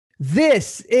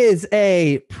This is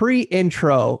a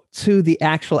pre-intro to the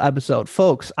actual episode.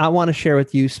 Folks, I want to share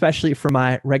with you, especially for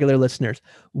my regular listeners,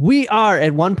 we are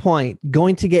at one point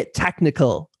going to get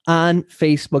technical on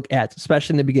Facebook ads,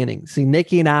 especially in the beginning. See,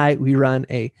 Nickey and I, we run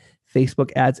a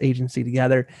Facebook ads agency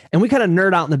together, and we kind of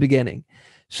nerd out in the beginning.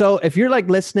 So if you're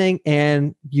like listening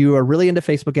and you are really into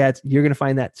Facebook ads, you're going to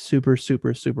find that super,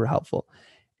 super, super helpful.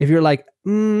 If you're like,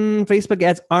 Facebook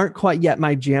ads aren't quite yet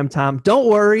my jam, Tom, don't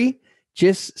worry.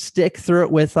 Just stick through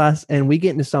it with us, and we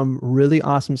get into some really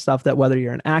awesome stuff that whether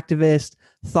you're an activist,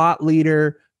 thought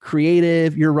leader,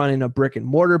 creative, you're running a brick and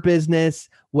mortar business,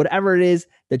 whatever it is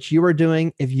that you are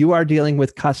doing, if you are dealing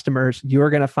with customers, you're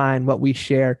going to find what we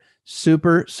share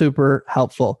super, super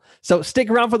helpful. So stick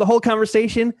around for the whole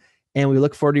conversation, and we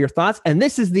look forward to your thoughts. And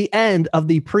this is the end of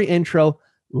the pre-intro.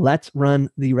 Let's run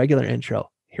the regular intro.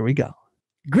 Here we go.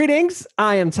 Greetings,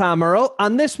 I am Tom Earl.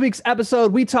 On this week's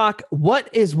episode, we talk what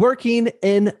is working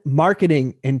in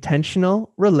marketing,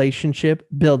 intentional relationship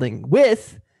building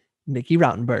with Nickey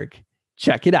Rautenberg.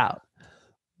 Check it out.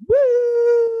 Woo!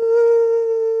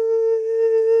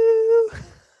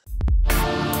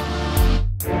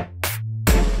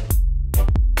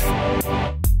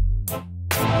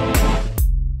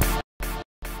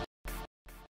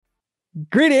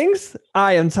 Greetings,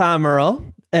 I am Tom Earl.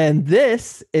 And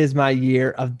this is my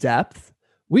year of depth.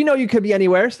 We know you could be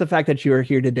anywhere. So the fact that you are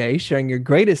here today, sharing your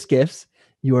greatest gifts,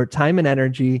 your time and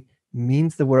energy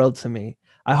means the world to me.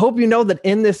 I hope you know that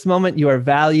in this moment, you are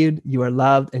valued, you are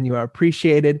loved, and you are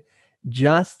appreciated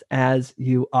just as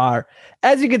you are.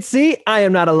 As you can see, I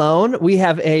am not alone. We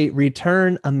have a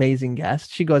return amazing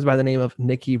guest. She goes by the name of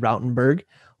Nickey Rautenberg.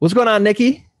 What's going on,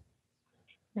 Nickey?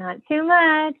 Not too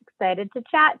much. Excited to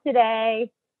chat today.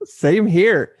 Same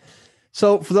here.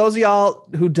 So for those of y'all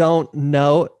who don't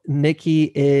know,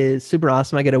 Nickey is super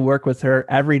awesome. I get to work with her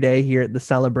every day here at the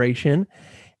celebration.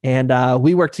 And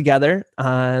we work together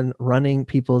on running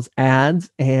people's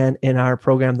ads and in our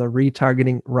program, the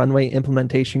Retargeting Runway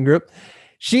Implementation Group.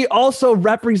 She also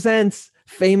represents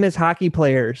famous hockey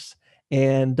players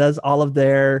and does all of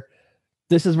their,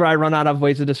 this is where I run out of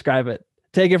ways to describe it.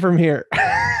 Take it from here.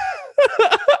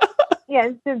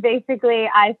 Yeah, so basically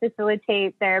I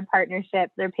facilitate their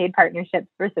partnerships, their paid partnerships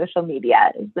for social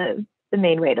media is the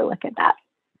main way to look at that.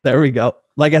 There we go.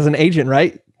 Like as an agent,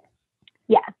 right?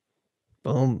 Yeah.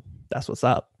 Boom. That's what's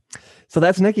up. So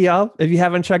that's Nickey, y'all. If you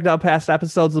haven't checked out past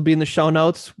episodes, they'll be in the show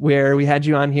notes where we had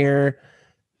you on here,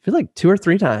 I feel like 2 or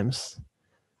 3 times.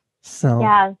 So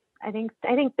yeah, I think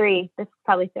 3. This is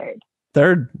probably third.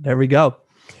 Third. There we go.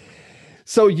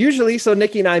 So usually,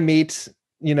 Nickey and I meet,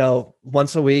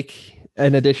 once a week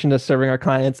in addition to serving our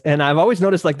clients. And I've always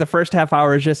noticed like the first half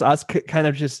hour is just us kind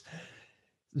of just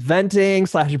venting /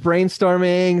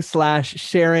 brainstorming /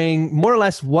 sharing more or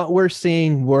less what we're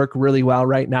seeing work really well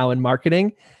right now in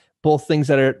marketing, both things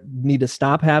that need to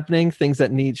stop happening, things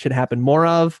that should happen more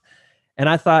of. And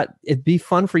I thought it'd be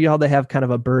fun for y'all to have kind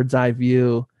of a bird's eye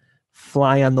view,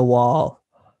 fly on the wall,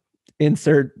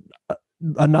 insert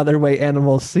another way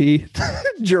animals see,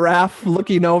 giraffe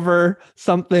looking over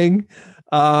something.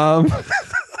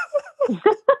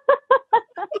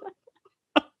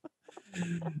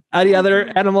 Any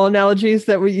other animal analogies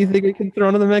that you think we can throw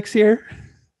into the mix here?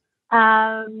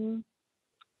 No,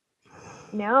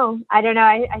 I don't know.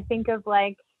 I think of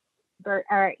like bird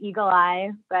or eagle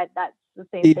eye, but that's the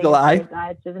same eagle thing.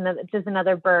 Eye. It's just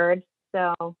another bird.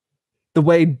 So the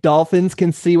way dolphins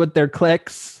can see with their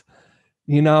clicks,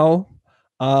 the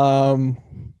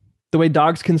way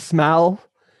dogs can smell,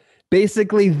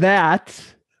 basically that,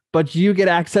 but you get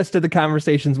access to the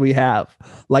conversations we have,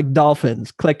 like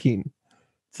dolphins clicking.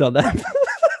 So that,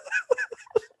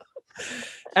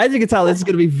 as you can tell, this is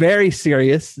going to be very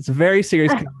serious. It's a very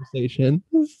serious conversation.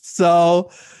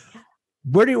 So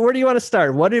where do you want to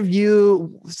start? What have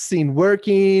you seen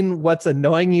working? What's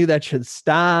annoying you that should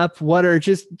stop? What are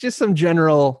just some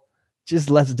general,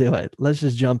 let's do it. Let's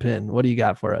just jump in. What do you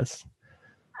got for us?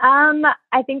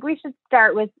 I think we should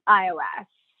start with iOS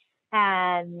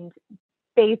and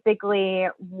basically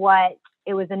what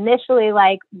it was initially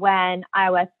like when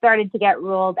iOS started to get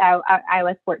rolled out,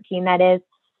 iOS 14, that is,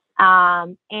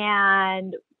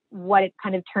 and what it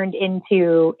kind of turned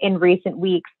into in recent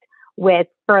weeks with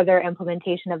further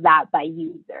implementation of that by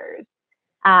users.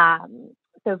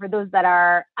 So for those that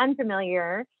are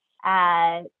unfamiliar,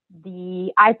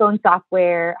 the iPhone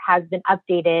software has been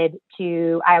updated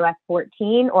to iOS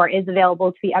 14 or is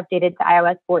available to be updated to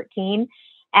iOS 14.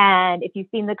 And if you've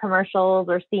seen the commercials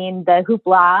or seen the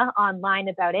hoopla online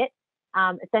about it,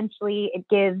 essentially it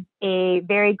gives a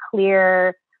very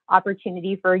clear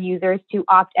opportunity for users to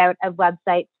opt out of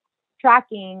websites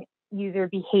tracking user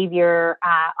behavior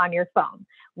on your phone,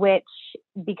 which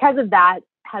because of that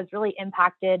has really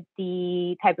impacted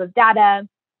the type of data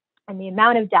and the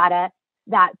amount of data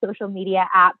that social media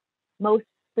apps, most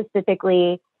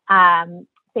specifically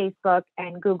Facebook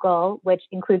and Google, which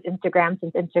includes Instagram,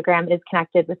 since Instagram is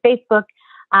connected with Facebook,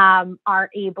 are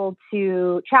able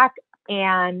to track.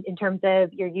 And in terms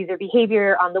of your user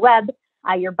behavior on the web,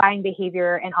 your buying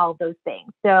behavior and all of those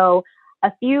things. So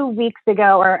a few weeks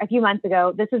ago or a few months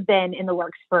ago, this has been in the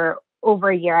works for over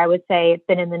a year. I would say it's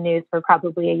been in the news for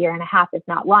probably a year and a half, if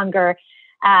not longer.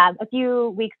 A few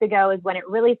weeks ago is when it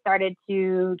really started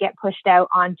to get pushed out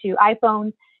onto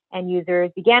iPhones, and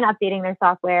users began updating their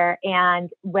software. And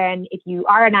if you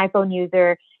are an iPhone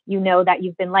user, you know that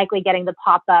you've been likely getting the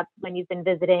pop-up when you've been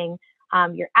visiting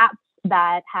your apps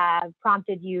that have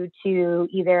prompted you to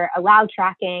either allow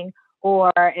tracking,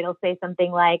 or it'll say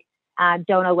something like,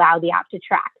 don't allow the app to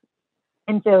track.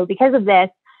 And so because of this,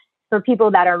 for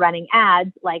people that are running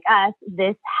ads like us,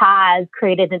 this has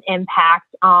created an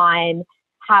impact on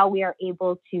how we are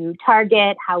able to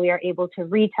target, how we are able to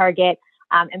retarget,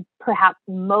 and perhaps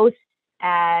most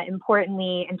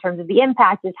importantly, in terms of the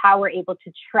impact, is how we're able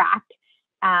to track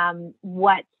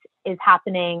what is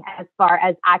happening as far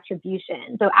as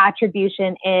attribution. So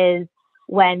attribution is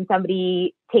when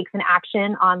somebody takes an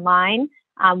action online,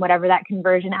 whatever that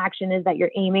conversion action is that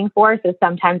you're aiming for. So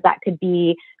sometimes that could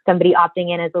be somebody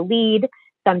opting in as a lead.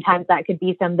 Sometimes that could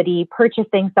be somebody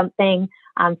purchasing something.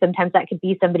 Sometimes that could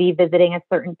be somebody visiting a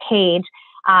certain page.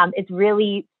 It's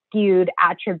really skewed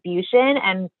attribution,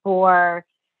 and for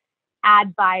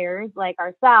ad buyers like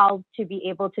ourselves to be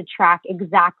able to track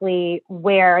exactly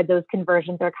where those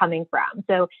conversions are coming from.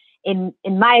 So in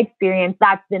my experience,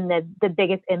 that's been the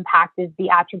biggest impact, is the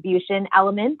attribution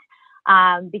element,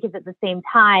 because at the same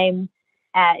time,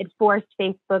 it forced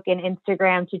Facebook and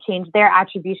Instagram to change their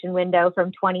attribution window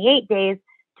from 28 days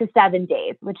to 7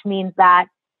 days, which means that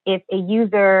if a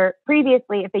user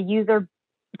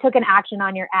took an action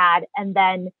on your ad and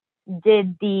then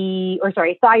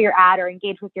saw your ad or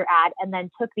engaged with your ad and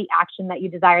then took the action that you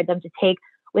desired them to take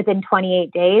within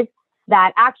 28 days,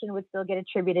 that action would still get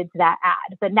attributed to that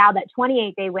ad. But now that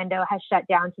 28-day window has shut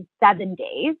down to 7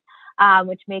 days,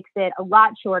 which makes it a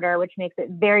lot shorter, which makes it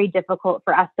very difficult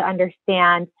for us to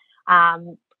understand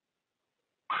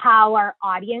how our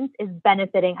audience is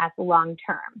benefiting us long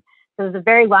term. So it's a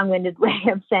very long-winded way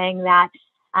of saying that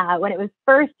when it was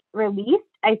first released,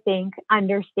 I think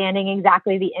understanding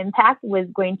exactly the impact was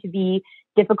going to be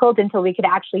difficult until we could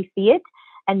actually see it.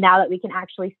 And now that we can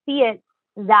actually see it,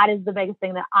 that is the biggest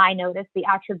thing that I noticed. The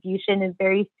attribution is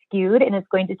very skewed, and it's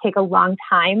going to take a long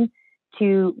time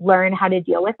to learn how to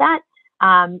deal with that,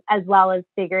 as well as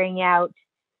figuring out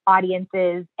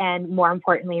audiences and, more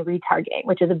importantly, retargeting,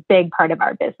 which is a big part of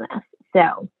our business.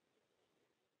 So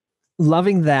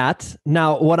loving that.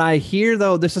 Now, what I hear,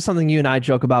 though, this is something you and I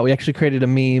joke about. We actually created a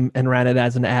meme and ran it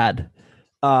as an ad.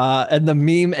 And the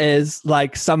meme is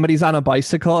like somebody's on a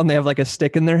bicycle and they have like a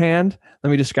stick in their hand. Let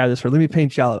me describe this let me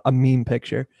paint you out a meme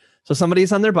picture. So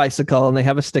somebody's on their bicycle and they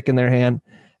have a stick in their hand,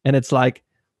 and it's like,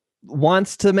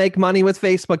 wants to make money with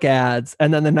Facebook ads.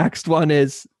 And then the next one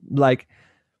is like,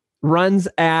 runs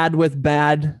ad with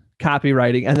bad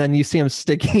copywriting. And then you see them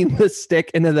sticking the stick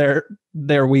into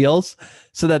their wheels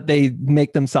so that they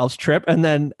make themselves trip. And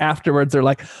then afterwards they're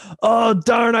like, oh,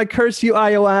 darn, I curse you,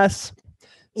 iOS.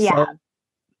 yeah.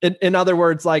 So in other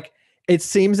words, like, it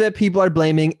seems that people are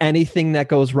blaming anything that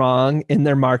goes wrong in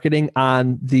their marketing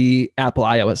on the Apple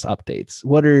iOS updates.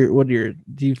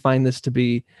 Do you find this to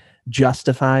be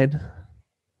justified?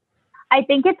 I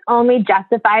think it's only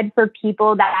justified for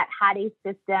people that had a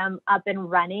system up and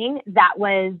running that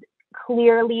was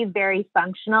clearly very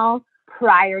functional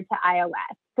prior to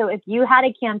iOS. So if you had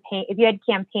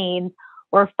campaigns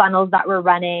or funnels that were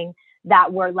running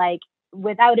that were like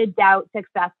without a doubt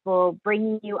successful,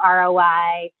 bringing you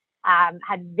ROI,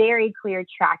 had very clear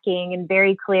tracking and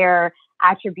very clear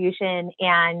attribution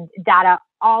and data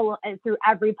all through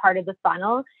every part of the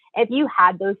funnel. If you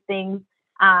had those things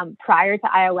prior to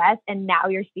iOS, and now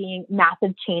you're seeing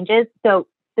massive changes. So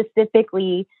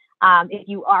specifically, if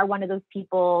you are one of those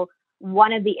people,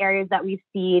 one of the areas that we've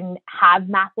seen have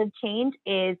massive change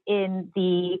is in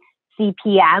the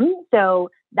CPM.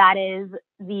 So that is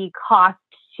the cost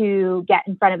to get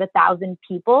in front of 1,000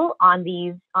 people on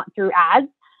these through ads.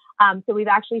 So we've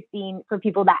actually seen, for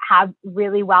people that have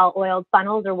really well-oiled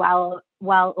funnels or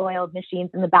well-oiled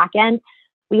machines in the back end,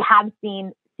 we have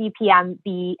seen CPM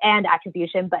be, and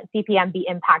attribution, but CPM be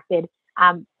impacted.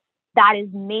 That is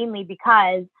mainly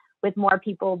because with more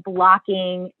people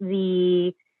blocking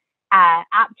the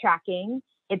app tracking,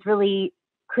 it's really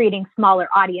creating smaller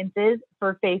audiences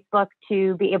for Facebook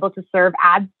to be able to serve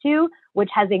ads to, which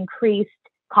has increased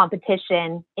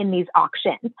competition in these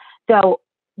auctions. So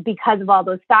because of all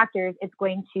those factors, it's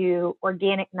going to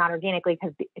not organically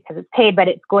because it's paid, but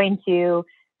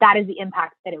that is the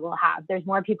impact that it will have. There's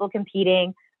more people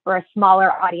competing for a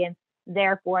smaller audience,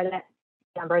 therefore that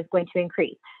number is going to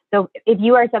increase. So if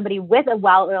you are somebody with a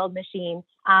well-oiled machine,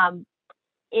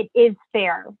 it is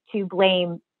fair to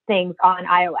blame things on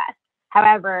iOS.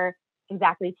 However,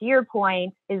 exactly to your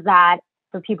point, is that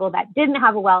for people that didn't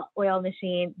have a well-oiled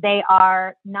machine, they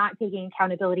are not taking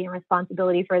accountability and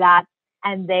responsibility for that.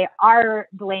 And they are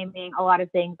blaming a lot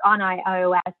of things on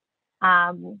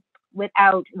iOS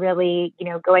without really,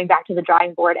 going back to the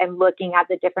drawing board and looking at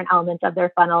the different elements of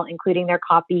their funnel, including their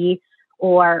copy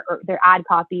or their ad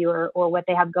copy or what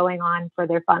they have going on for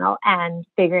their funnel, and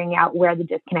figuring out where the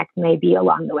disconnect may be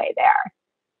along the way there.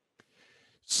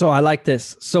 So I like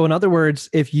this. So in other words,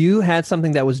 if you had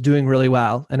something that was doing really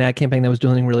well, an ad campaign that was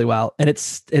doing really well, and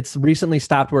it's recently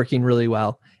stopped working really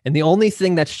well, and the only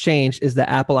thing that's changed is the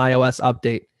Apple iOS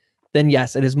update, then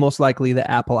yes, it is most likely the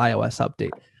Apple iOS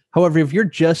update. However, if you're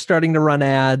just starting to run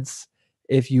ads,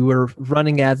 if you were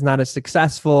running ads not as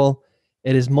successful,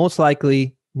 it is most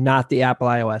likely not the Apple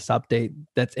iOS update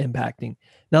that's impacting.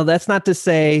 Now, that's not to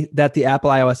say that the Apple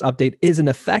iOS update isn't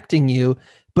affecting you,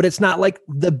 but it's not like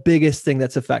the biggest thing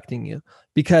that's affecting you,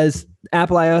 because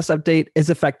Apple iOS update is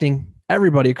affecting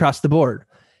everybody across the board.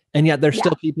 And yet there's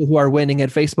still people who are winning at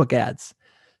Facebook ads.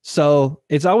 So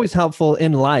it's always helpful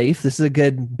in life. This is a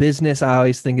good business. I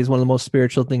always think is one of the most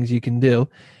spiritual things you can do.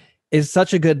 Is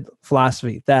such a good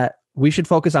philosophy that we should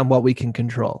focus on what we can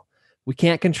control. We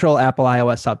can't control Apple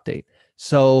iOS update.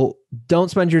 So don't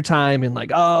spend your time in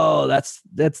like, oh,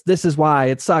 this is why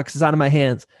it sucks. It's out of my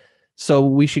hands.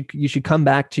 So you should come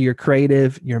back to your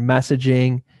creative, your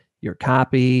messaging, your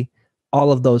copy,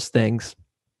 all of those things.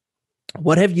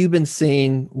 What have you been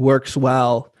seeing works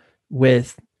well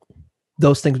with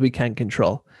those things we can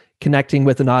control? Connecting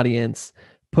with an audience,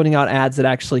 putting out ads that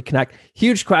actually connect.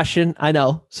 Huge question, I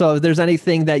know. So if there's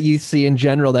anything that you see in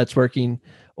general that's working,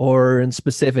 or in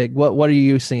specific, what are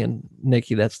you seeing,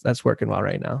 Nickey, that's working well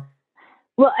right now?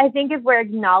 Well, I think if we're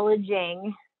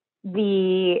acknowledging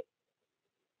the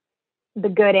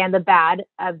good and the bad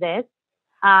of this,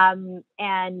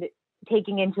 and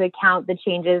taking into account the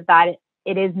changes that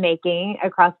it is making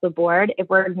across the board, if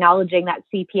we're acknowledging that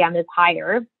CPM is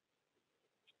higher,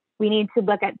 we need to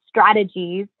look at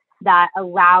strategies that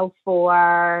allow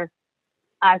for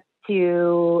us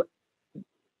to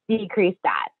decrease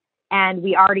that. And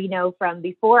we already know from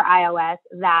before iOS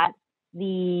that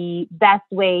the best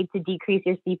way to decrease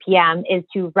your CPM is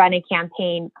to run a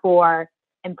campaign for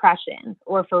impressions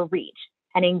or for reach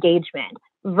and engagement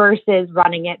versus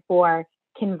running it for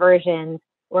conversions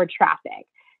or traffic.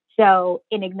 So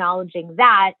in acknowledging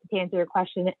that, to answer your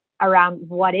question around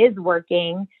what is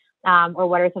working, or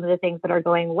what are some of the things that are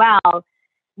going well,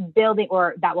 building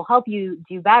or that will help you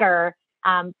do better,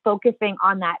 focusing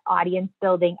on that audience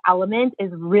building element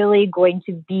is really going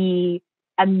to be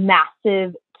a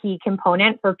massive key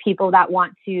component for people that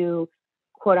want to,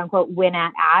 quote unquote, win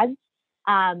at ads.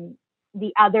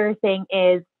 The other thing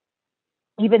is,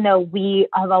 even though we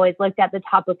have always looked at the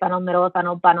top of funnel, middle of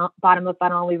funnel, bottom of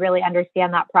funnel, and we really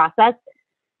understand that process,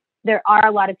 there are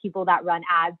a lot of people that run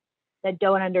ads that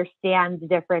don't understand the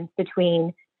difference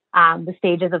between the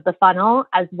stages of the funnel,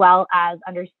 as well as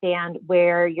understand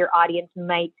where your audience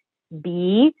might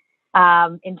be,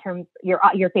 in terms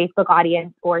your Facebook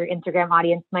audience or your Instagram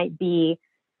audience might be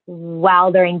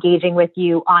while they're engaging with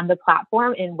you on the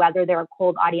platform, and whether they're a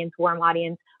cold audience, warm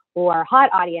audience, or hot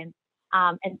audience.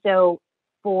 And so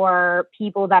for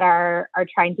people that are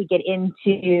trying to get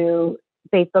into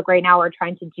Facebook right now, or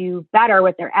trying to do better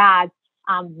with their ads,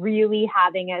 really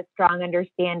having a strong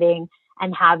understanding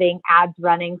and having ads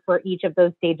running for each of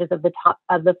those stages of the top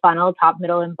of the funnel, top,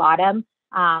 middle, and bottom,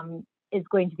 is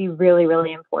going to be really,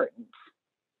 really important.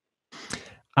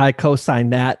 I co-sign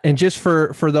that. And just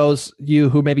for those you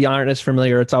who maybe aren't as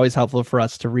familiar, it's always helpful for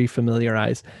us to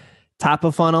refamiliarize. Top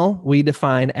of funnel, we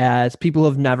define as people who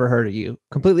have never heard of you.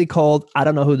 Completely cold, I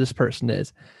don't know who this person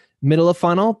is. Middle of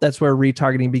funnel, that's where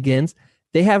retargeting begins.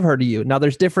 They have heard of you. Now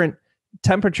there's different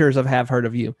temperatures of have heard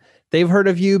of you. They've heard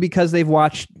of you because they've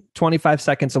watched 25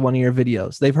 seconds of one of your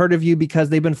videos. They've heard of you because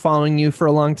they've been following you for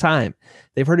a long time.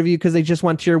 They've heard of you because they just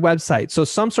went to your website. So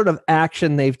some sort of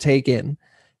action they've taken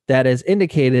that has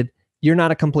indicated you're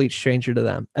not a complete stranger to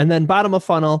them. And then bottom of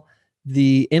funnel,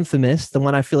 the infamous, the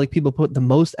one I feel like people put the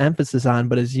most emphasis on,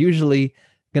 but is usually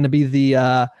going to be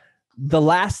the the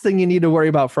last thing you need to worry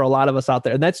about for a lot of us out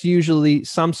there, and that's usually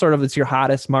some sort of, it's your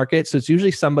hottest market. So it's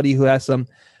usually somebody who has some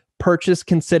purchase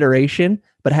consideration,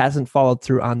 but hasn't followed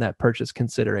through on that purchase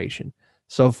consideration.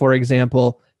 So for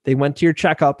example, they went to your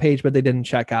checkout page, but they didn't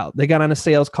check out. They got on a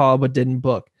sales call, but didn't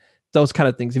book. Those kind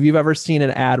of things. If you've ever seen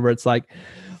an ad where it's like,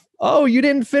 oh, you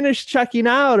didn't finish checking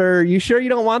out, or you sure you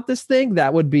don't want this thing?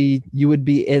 That would be, you would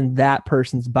be in that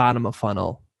person's bottom of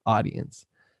funnel audience.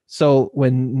 So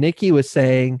when Nickey was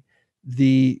saying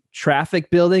the traffic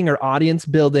building or audience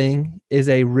building is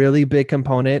a really big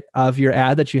component of your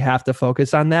ad, that you have to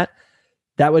focus on that,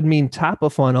 that would mean top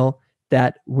of funnel,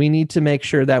 that we need to make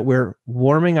sure that we're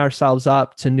warming ourselves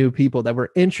up to new people, that we're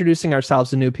introducing ourselves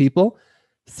to new people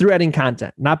through adding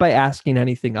content, not by asking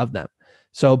anything of them.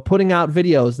 So putting out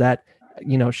videos that,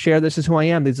 share, this is who I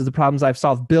am, these are the problems I've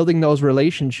solved, building those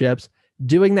relationships,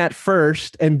 doing that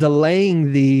first and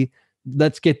delaying the,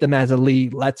 let's get them as a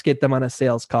lead, let's get them on a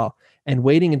sales call, and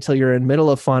waiting until you're in middle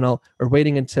of funnel or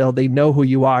waiting until they know who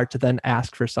you are to then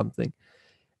ask for something.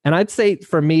 And I'd say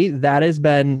for me, that has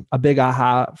been a big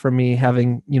aha for me,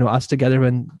 having, us together,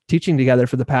 been teaching together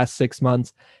for the past 6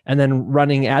 months and then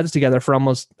running ads together for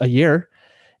almost a year,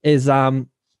 is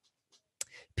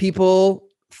people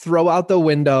throw out the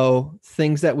window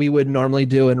things that we would normally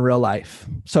do in real life.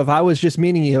 So if I was just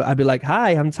meeting you, I'd be like,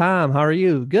 hi, I'm Tom. How are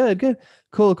you? Good, good.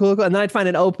 Cool. And then I'd find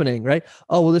an opening, right?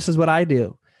 Oh, well, this is what I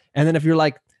do. And then if you're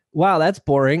like, wow, that's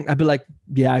boring, I'd be like,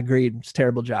 yeah, agreed. It's a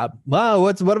terrible job. Wow,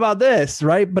 what about this,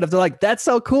 right? But if they're like, that's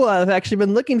so cool, I've actually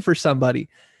been looking for somebody.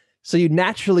 So you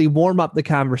naturally warm up the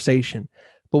conversation.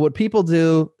 But what people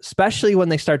do, especially when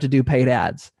they start to do paid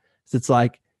ads, is it's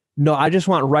like, no, I just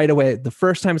want right away, the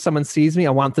first time someone sees me,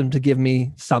 I want them to give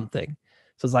me something.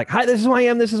 So it's like, hi, this is who I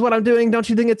am. This is what I'm doing. Don't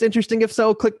you think it's interesting? If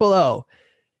so, click below.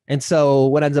 And so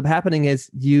what ends up happening is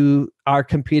you are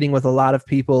competing with a lot of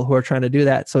people who are trying to do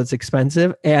that. So it's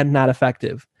expensive and not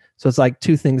effective. So it's like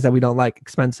two things that we don't like: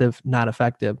 expensive, not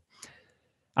effective.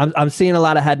 I'm seeing a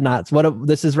lot of head nods.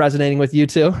 This is resonating with you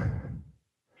too?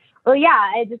 Well,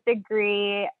 yeah, I just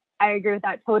agree. I agree with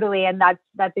that totally. And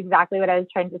that's exactly what I was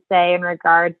trying to say in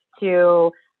regards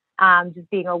to just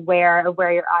being aware of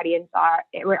where your audience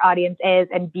is,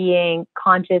 and being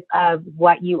conscious of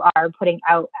what you are putting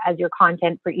out as your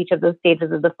content for each of those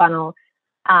stages of the funnel.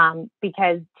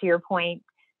 Because to your point,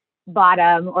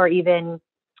 bottom, or even,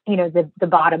 the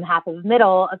bottom half of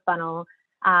middle of funnel,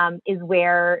 is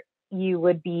where you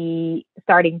would be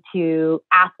starting to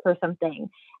ask for something.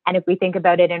 And if we think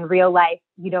about it in real life,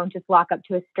 you don't just walk up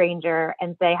to a stranger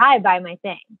and say, hi, buy my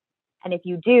thing. And if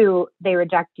you do, they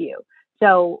reject you.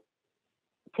 So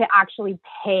to actually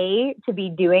pay to be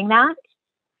doing that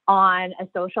on a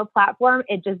social platform,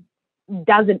 it just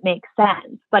doesn't make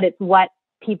sense. But it's what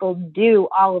people do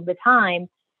all of the time.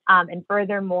 And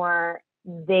furthermore,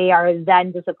 they are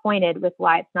then disappointed with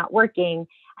why it's not working.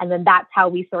 And then that's how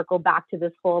we circle back to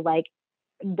this whole like,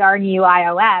 darn you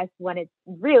iOS, when it's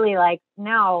really like,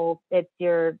 no, it's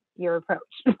your approach.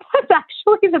 That's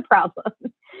actually the problem.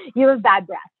 You have bad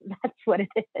breath. That's what it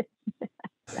is.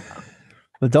 So.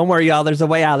 But don't worry, y'all, there's a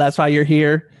way out. That's why you're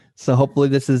here. So hopefully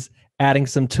this is adding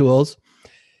some tools.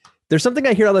 There's something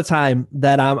I hear all the time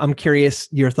that I'm curious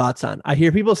your thoughts on. I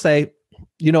hear people say,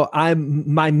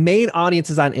 my main audience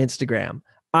is on Instagram.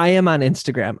 I am on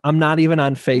Instagram. I'm not even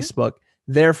on Facebook.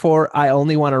 Therefore, I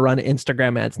only want to run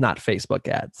Instagram ads, not Facebook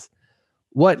ads.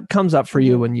 What comes up for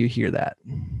you when you hear that?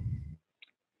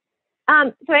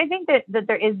 So I think that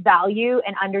there is value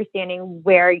in understanding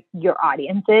where your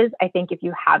audience is. I think if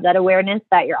you have that awareness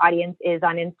that your audience is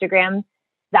on Instagram,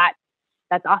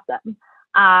 that's awesome.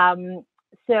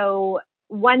 So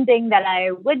one thing that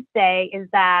I would say is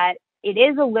that it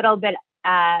is a little bit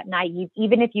naive,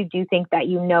 even if you do think that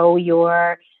you know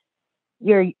your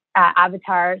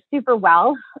avatar super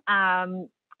well. And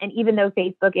even though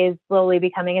Facebook is slowly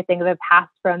becoming a thing of the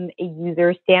past from a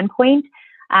user standpoint,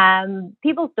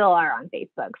 people still are on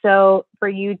Facebook. So for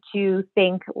you to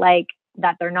think like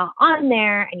that they're not on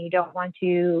there and you don't want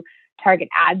to target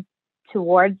ads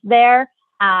towards there,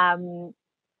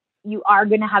 you are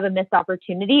going to have a missed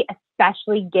opportunity,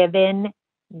 especially given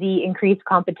the increased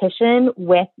competition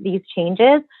with these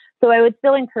changes. So I would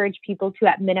still encourage people to,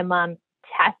 at minimum,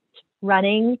 test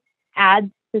running ads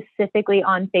specifically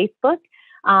on Facebook.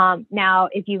 Now,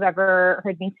 if you've ever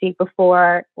heard me speak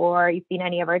before, or you've seen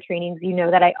any of our trainings, you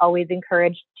know that I always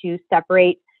encourage to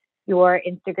separate your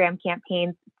Instagram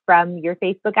campaigns from your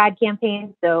Facebook ad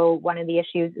campaigns. So one of the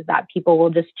issues is that people will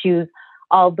just choose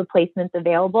all of the placements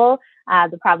available.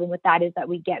 The problem with that is that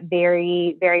we get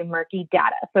very, very murky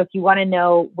data. So if you want to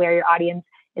know where your audience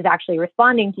is actually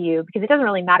responding to you, because it doesn't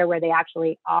really matter where they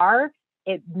actually are,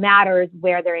 it matters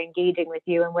where they're engaging with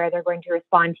you and where they're going to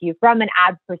respond to you from an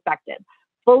ads perspective.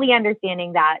 Fully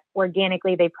understanding that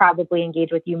organically, they probably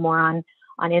engage with you more on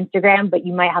Instagram, but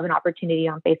you might have an opportunity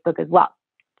on Facebook as well.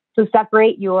 So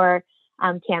separate your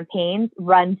campaigns,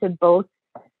 run to both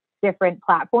different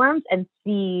platforms and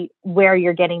see where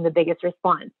you're getting the biggest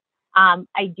response.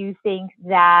 I do think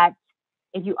that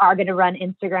if you are going to run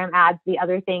Instagram ads, the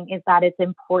other thing is that it's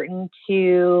important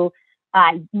to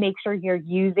make sure you're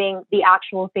using the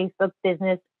actual Facebook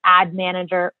Business Ad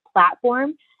Manager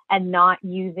platform and not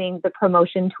using the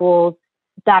promotion tools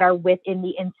that are within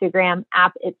the Instagram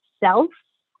app itself.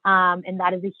 And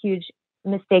that is a huge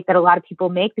mistake that a lot of people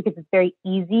make, because it's very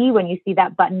easy when you see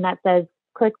that button that says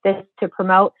click this to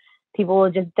promote. People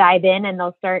will just dive in and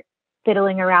they'll start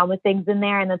fiddling around with things in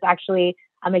there, and that's actually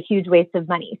a huge waste of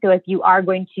money. So if you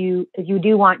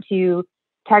do want to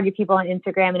target people on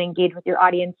Instagram and engage with your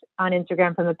audience on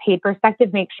Instagram from a paid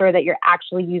perspective, make sure that you're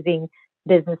actually using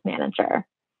Business Manager.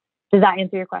 Does that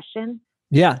answer your question?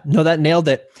 Yeah, no, that nailed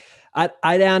it. I'd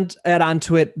add on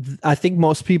to it. I think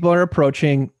most people are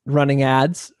approaching running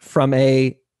ads from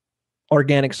a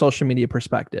organic social media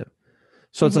perspective.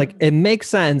 So it's like, it makes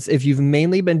sense if you've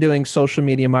mainly been doing social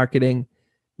media marketing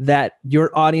that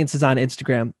your audience is on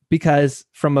Instagram, because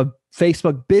from a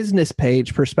Facebook business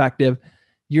page perspective,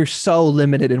 you're so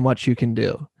limited in what you can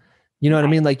do. You know what I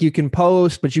mean? Like, you can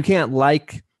post, but you can't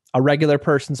like a regular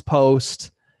person's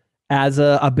post as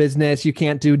a business. You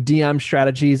can't do DM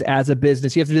strategies as a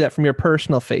business. You have to do that from your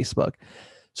personal Facebook.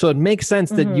 So it makes sense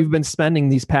that you've been spending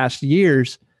these past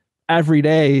years every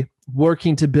day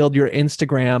working to build your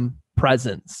Instagram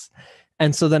presence.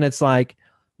 And so then it's like,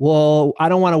 well, I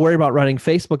don't want to worry about running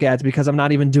Facebook ads because I'm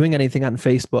not even doing anything on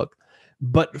Facebook.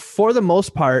 But for the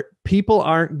most part, people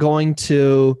aren't going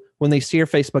to, when they see your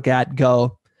Facebook ad,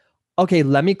 go, okay,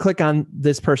 let me click on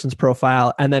this person's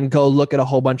profile and then go look at a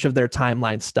whole bunch of their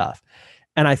timeline stuff.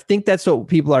 And I think that's what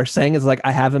people are saying is like,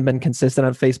 I haven't been consistent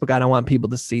on Facebook. I don't want people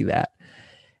to see that.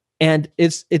 And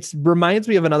it reminds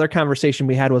me of another conversation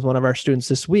we had with one of our students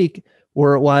this week,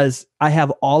 where it was, I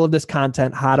have all of this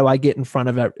content. How do I get in front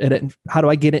of it? How do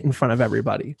I get it in front of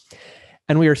everybody?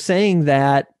 And we were saying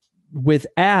that with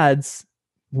ads,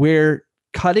 we're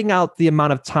cutting out the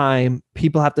amount of time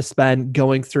people have to spend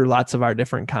going through lots of our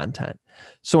different content.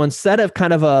 So instead of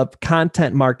kind of a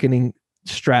content marketing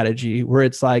strategy where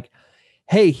it's like,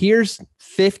 hey, here's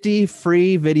 50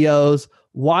 free videos,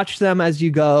 watch them as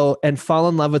you go and fall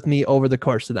in love with me over the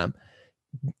course of them.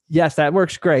 Yes, that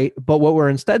works great. But what we're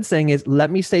instead saying is,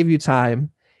 let me save you time.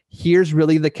 Here's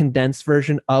really the condensed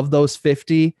version of those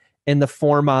 50 in the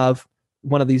form of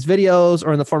one of these videos,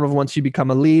 or in the form of, once you become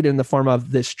a lead, in the form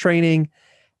of this training.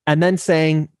 And then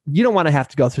saying, you don't want to have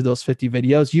to go through those 50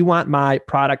 videos. You want my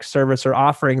product, service, or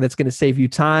offering that's going to save you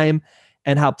time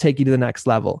and help take you to the next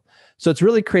level. So it's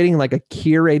really creating like a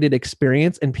curated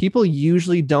experience. And people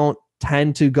usually don't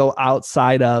tend to go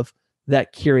outside of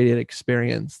that curated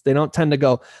experience. They don't tend to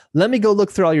go, let me go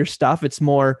look through all your stuff. It's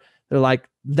more, they're like,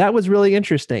 that was really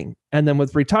interesting. And then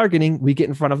with retargeting, we get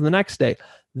in front of them the next day.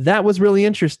 That was really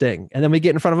interesting. And then we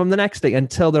get in front of them the next day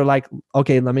until they're like,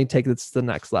 okay, let me take this to the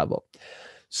next level.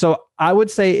 So I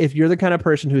would say, if you're the kind of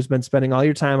person who's been spending all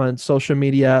your time on social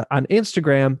media, on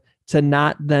Instagram, to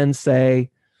not then say,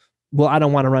 well, I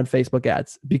don't want to run Facebook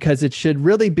ads, because it should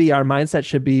really be, our mindset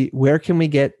should be, where can we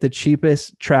get the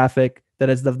cheapest traffic that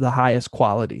is of the highest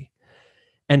quality?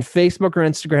 And Facebook or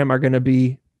Instagram are going to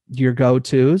be your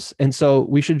go-tos. And so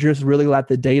we should just really let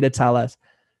the data tell us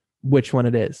which one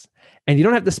it is. And you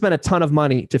don't have to spend a ton of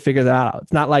money to figure that out.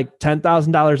 It's not like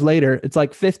 $10,000 later. It's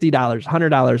like $50,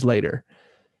 $100 later.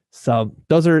 So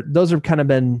those are kind of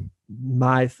been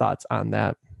my thoughts on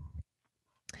that.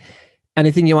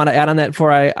 Anything you want to add on that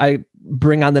before I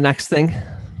bring on the next thing?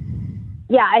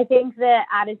 Yeah, I think the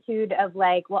attitude of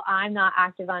like, well, I'm not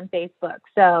active on Facebook,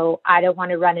 so I don't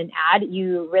want to run an ad.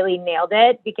 You really nailed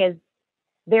it, because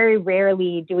very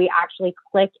rarely do we actually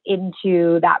click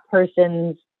into that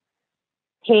person's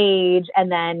page.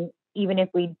 And then even if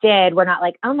we did, we're not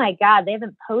like, oh my God, they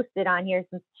haven't posted on here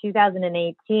since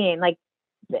 2018. Like,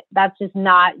 that's just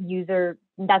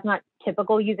that's not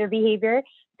typical user behavior.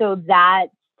 So that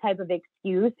type of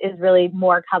excuse is really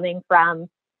more coming from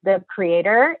the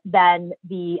creator than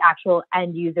the actual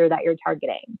end user that you're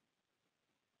targeting.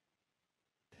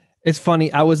 It's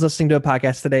funny. I was listening to a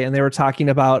podcast today and they were talking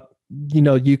about,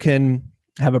 you can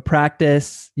have a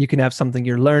practice, you can have something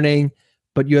you're learning,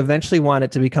 but you eventually want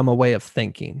it to become a way of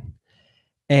thinking.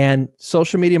 And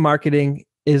social media marketing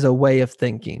is a way of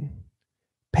thinking.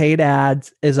 Paid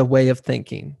ads is a way of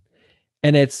thinking.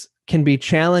 And can be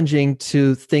challenging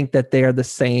to think that they are the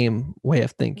same way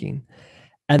of thinking.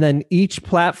 And then each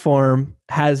platform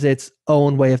has its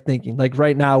own way of thinking. Like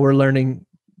right now, we're learning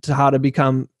how to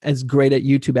become as great at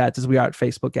YouTube ads as we are at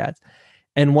Facebook ads.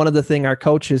 And one of the things our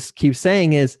coaches keep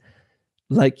saying is,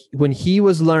 like, when he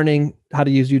was learning how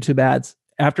to use YouTube ads,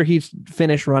 after he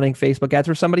finished running Facebook ads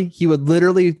for somebody, he would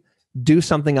literally do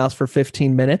something else for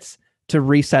 15 minutes to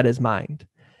reset his mind.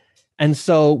 And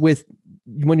so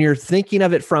when you're thinking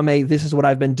of it from this is what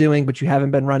I've been doing, but you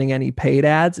haven't been running any paid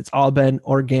ads, it's all been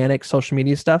organic social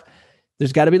media stuff,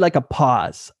 there's got to be like a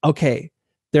pause. Okay,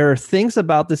 there are things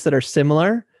about this that are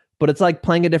similar, but it's like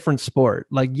playing a different sport.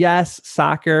 Like, yes,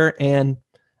 soccer and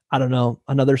I don't know,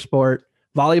 another sport,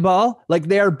 volleyball, like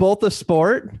they are both a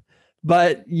sport,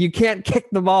 but you can't kick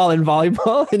the ball in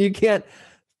volleyball and you can't,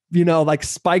 like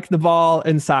spike the ball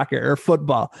in soccer or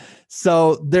football.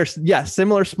 So there's,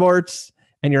 similar sports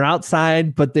and you're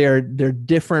outside, but they're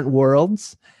different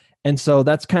worlds. And so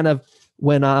that's kind of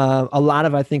when a lot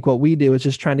of, I think what we do is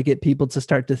just trying to get people to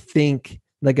start to think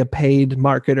like a paid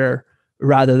marketer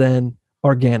rather than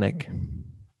organic.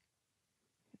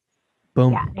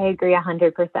 Boom. Yeah, I agree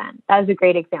 100%. That was a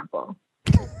great example.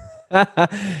 No,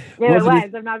 it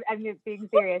was. I'm being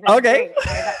serious. Okay.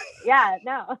 Yeah,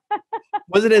 no.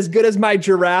 Was it as good as my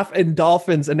giraffe and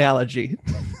dolphins analogy?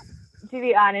 To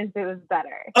be honest, it was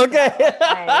better. Okay.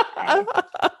 So,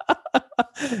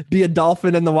 Be a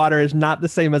dolphin in the water is not the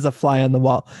same as a fly on the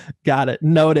wall. Got it.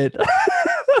 Noted.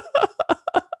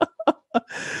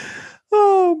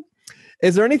 Oh.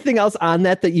 Is there anything else on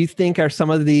that you think are some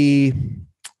of the,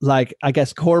 like, I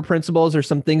guess, core principles or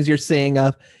some things you're seeing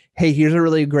of, hey, here's a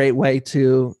really great way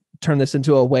to turn this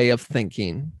into a way of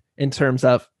thinking in terms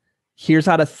of here's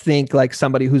how to think like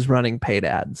somebody who's running paid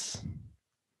ads?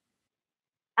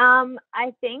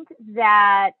 I think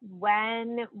that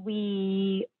when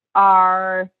we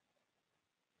are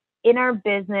in our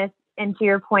business, and to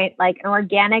your point, like an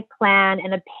organic plan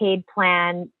and a paid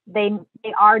plan, they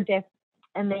are different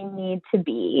and they need to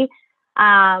be.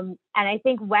 And I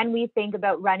think when we think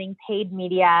about running paid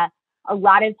media, a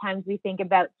lot of times we think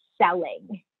about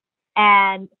selling.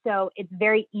 And so it's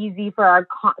very easy for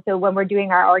so when we're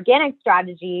doing our organic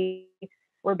strategy,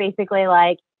 we're basically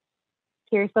like,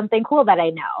 here's something cool that I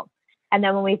know. And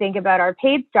then when we think about our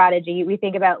paid strategy, we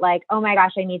think about like, oh my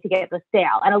gosh, I need to get the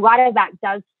sale. And a lot of that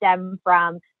does stem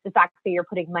from the fact that you're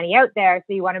putting money out there.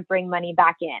 So you want to bring money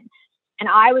back in. And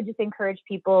I would just encourage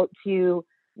people to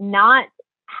not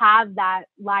have that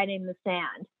line in the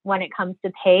sand when it comes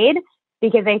to paid,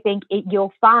 because I think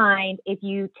you'll find if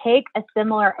you take a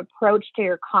similar approach to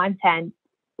your content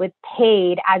with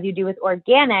paid as you do with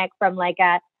organic, from like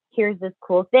here's this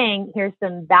cool thing, here's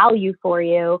some value for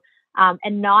you,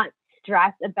 and not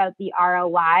stress about the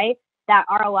ROI, that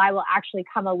ROI will actually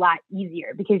come a lot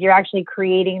easier because you're actually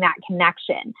creating that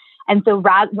connection. And so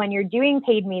when you're doing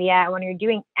paid media, when you're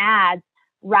doing ads,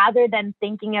 rather than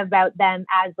thinking about them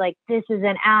as like, this is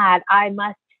an ad, I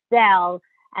must sell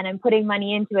and I'm putting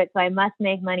money into it, so I must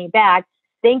make money back,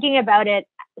 thinking about it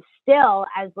still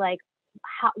as like,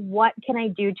 what can I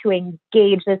do to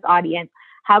engage this audience?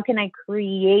 How can I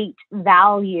create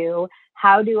value?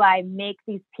 How do I make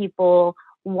these people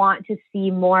want to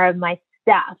see more of my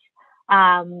stuff?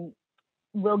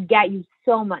 Will get you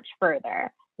so much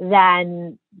further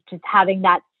than just having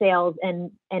that sales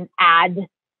and ad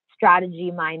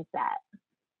strategy mindset.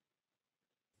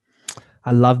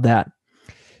 I love that.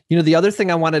 The other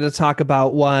thing I wanted to talk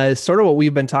about was sort of what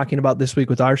we've been talking about this week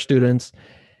with our students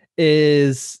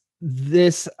is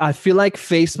this. I feel like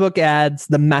Facebook ads,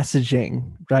 the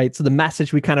messaging, right? So the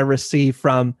message we kind of receive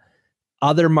from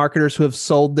other marketers who have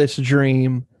sold this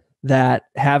dream that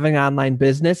having online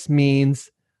business means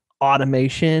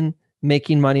automation,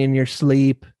 making money in your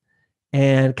sleep,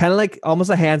 and kind of like almost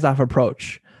a hands-off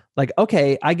approach. Like,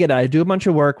 okay, I get it. I do a bunch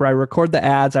of work where I record the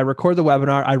ads, I record the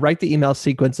webinar, I write the email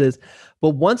sequences. But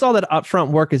once all that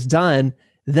upfront work is done,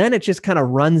 then it just kind of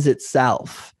runs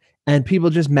itself and people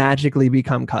just magically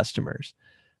become customers.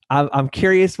 I'm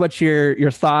curious what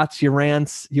your thoughts, your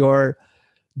rants, your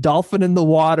dolphin in the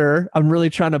water. I'm really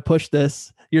trying to push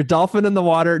this. Your dolphin in the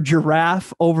water,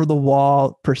 giraffe over the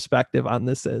wall perspective on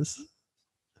this is.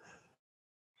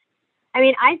 I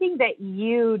mean, I think that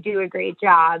you do a great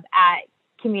job at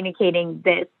communicating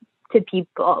this to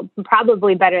people,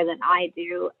 probably better than I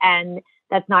do. And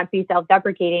that's not to be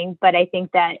self-deprecating, but I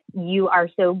think that you are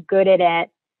so good at it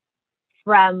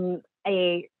from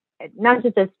not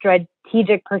just a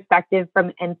strategic perspective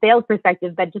and sales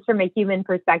perspective, but just from a human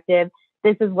perspective.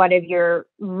 This is one of your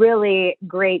really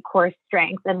great core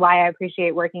strengths and why I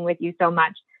appreciate working with you so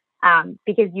much,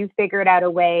 because you figured out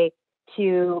a way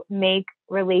to make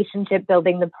relationship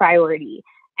building the priority.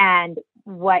 And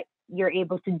what you're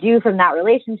able to do from that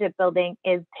relationship building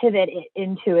is pivot it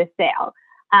into a sale.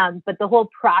 But the whole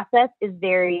process is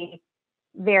very,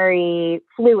 very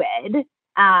fluid,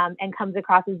 and comes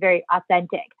across as very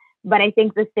authentic. But I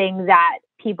think the thing that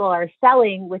people are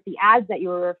selling with the ads that you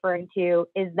were referring to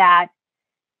is that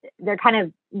they're kind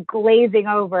of glazing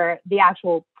over the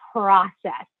actual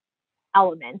process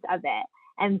elements of it.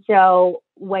 And so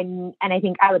and I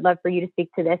think I would love for you to speak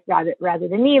to this rather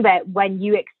than me, but when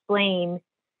you explain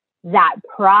that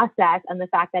process and the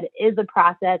fact that it is a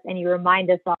process, and you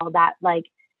remind us all that like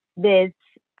this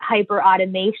hyper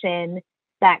automation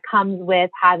that comes with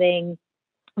having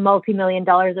multi-million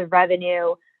dollars of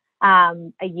revenue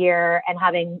a year and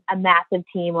having a massive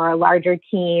team or a larger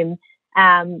team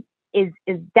is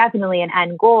definitely an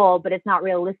end goal, but it's not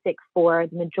realistic for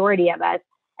the majority of us.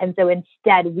 And so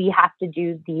instead we have to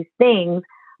do these things.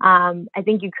 I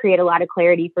think you create a lot of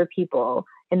clarity for people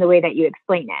in the way that you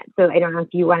explain it. So I don't know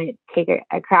if you want to take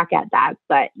a crack at that,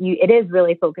 but it is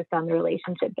really focused on the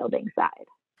relationship building side.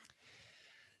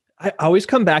 I always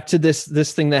come back to this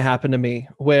thing that happened to me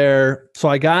where, so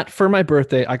I got, for my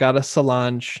birthday, I got a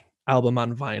Solange album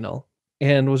on vinyl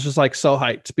and was just like so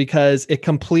hyped because it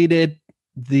completed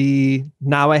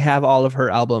now I have all of her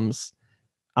albums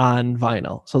on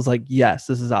vinyl. So I was like, yes,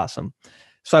 this is awesome.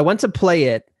 So I went to play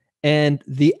it and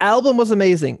the album was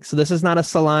amazing. So this is not a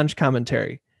Solange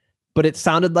commentary, but it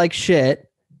sounded like shit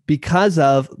because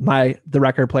of the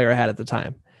record player I had at the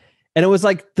time. And it was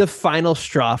like the final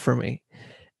straw for me.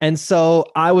 And so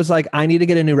I was like, I need to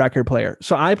get a new record player.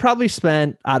 So I probably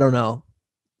spent, I don't know,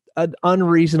 an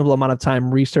unreasonable amount of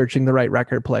time researching the right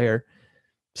record player,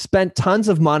 spent tons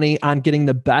of money on getting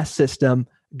the best system,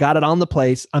 got it on the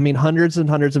place. I mean, hundreds and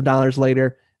hundreds of dollars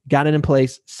later, got it in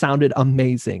place, sounded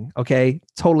amazing. Okay.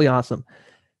 Totally awesome.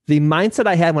 The mindset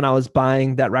I had when I was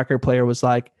buying that record player was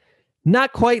like,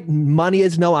 not quite money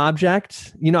is no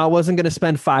object. You know, I wasn't going to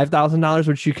spend $5,000,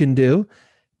 which you can do.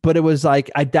 But it was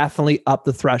like, I definitely upped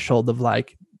the threshold of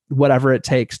like, whatever it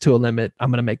takes to a limit,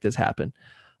 I'm going to make this happen.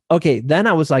 Okay. Then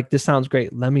I was like, this sounds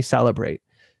great. Let me celebrate.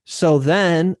 So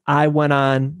then I went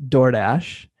on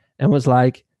DoorDash and was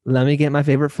like, let me get my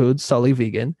favorite food, solely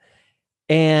vegan,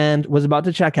 and was about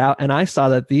to check out. And I saw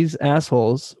that these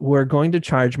assholes were going to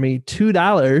charge me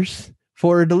 $2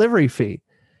 for a delivery fee.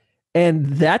 And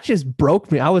that just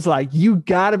broke me. I was like, you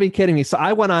gotta be kidding me. So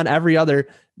I went on every other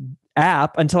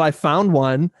app until I found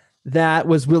one that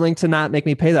was willing to not make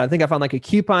me pay that. I think I found like a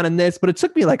coupon in this, but it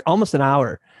took me like almost an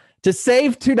hour to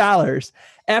save $2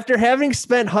 after having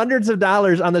spent hundreds of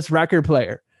dollars on this record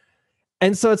player.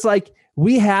 And so it's like,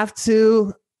 we have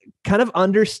to kind of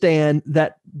understand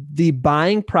that the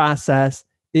buying process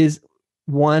is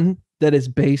one that is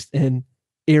based in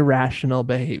irrational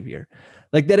behavior.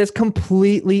 Like that is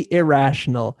completely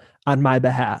irrational on my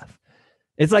behalf.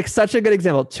 It's like such a good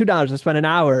example. $2. I spent an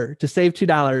hour to save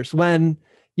 $2 when,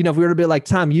 you know, if we were to be like,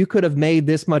 Tom, you could have made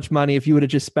this much money if you would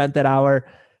have just spent that hour.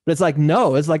 But it's like,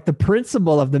 no, it's like the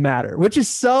principle of the matter, which is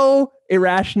so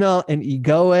irrational and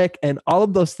egoic and all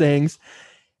of those things.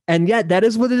 And yet that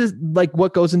is what it is, like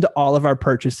what goes into all of our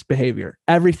purchase behavior.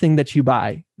 Everything that you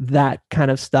buy, that kind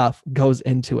of stuff goes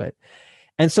into it.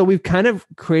 And so we've kind of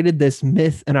created this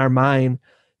myth in our mind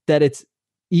that it's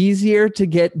easier to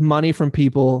get money from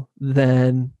people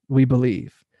than we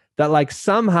believe. That like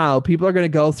somehow people are going to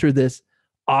go through this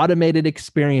automated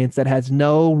experience that has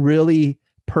no really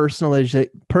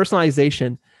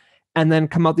personalization and then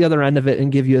come out the other end of it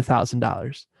and give you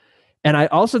 $1,000. And I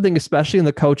also think, especially in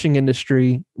the coaching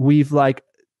industry, we've like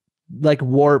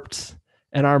warped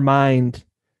in our mind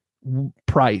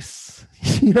price.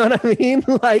 You know what I mean?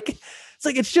 Like, it's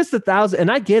like, it's just 1,000.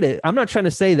 And I get it. I'm not trying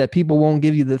to say that people won't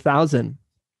give you the 1,000,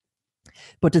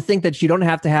 but to think that you don't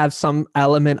have to have some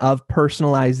element of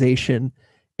personalization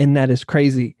in that is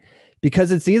crazy.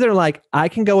 Because it's either like, I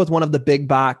can go with one of the big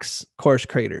box course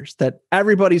creators that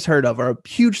everybody's heard of, or a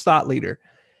huge thought leader,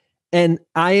 and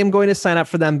I am going to sign up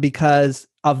for them because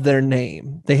of their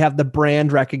name. They have the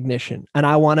brand recognition, and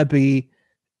I want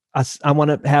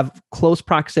to have close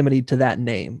proximity to that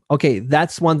name. Okay,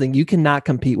 that's one thing. You cannot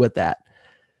compete with that.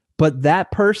 But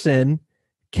that person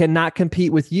cannot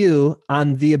compete with you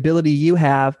on the ability you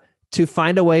have to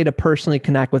find a way to personally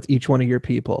connect with each one of your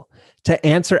people, to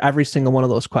answer every single one of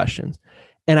those questions.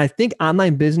 And I think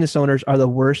online business owners are the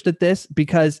worst at this,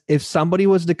 because if somebody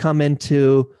was to come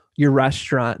into your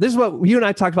restaurant, this is what you and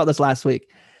I talked about this last week.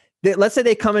 Let's say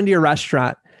they come into your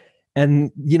restaurant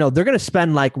and, you know, they're going to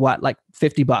spend like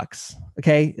 $50.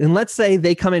 Okay. And let's say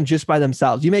they come in just by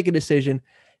themselves. You make a decision.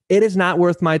 It is not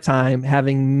worth my time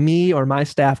having me or my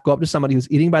staff go up to somebody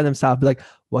who's eating by themselves, be like,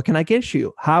 what can I get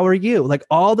you? How are you? Like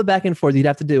all the back and forth you'd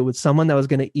have to do with someone that was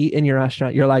going to eat in your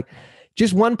restaurant. You're like,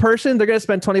 just one person, they're going to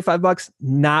spend $25,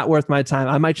 not worth my time.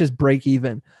 I might just break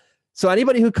even. So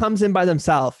anybody who comes in by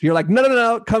themselves, you're like,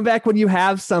 no, come back when you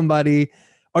have somebody,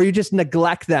 or you just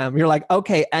neglect them. You're like,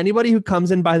 okay, anybody who comes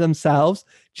in by themselves,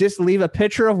 just leave a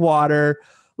pitcher of water,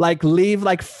 like leave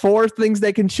like 4 things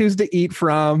they can choose to eat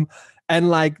from, and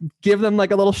like give them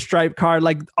like a little Stripe card,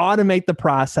 like automate the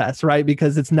process, right?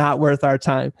 Because it's not worth our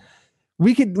time.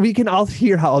 We can all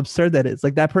hear how absurd that is.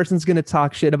 Like that person's going to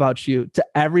talk shit about you to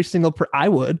every single I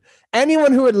would.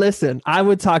 Anyone who would listen, I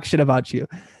would talk shit about you.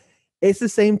 It's the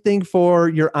same thing for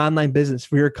your online business,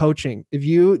 for your coaching. If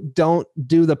you don't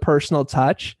do the personal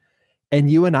touch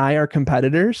and you and I are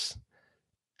competitors,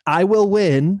 I will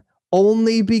win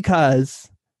only because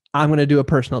I'm going to do a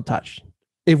personal touch.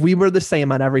 If we were the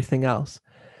same on everything else.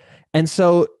 And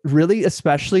so really,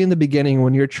 especially in the beginning,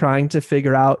 when you're trying to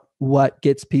figure out what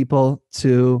gets people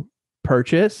to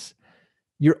purchase,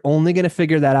 you're only going to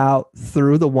figure that out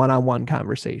through the one-on-one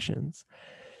conversations.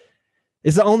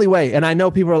 It's the only way. And I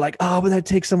know people are like, oh, but that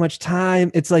takes so much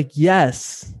time. It's like,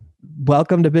 yes,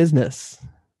 welcome to business.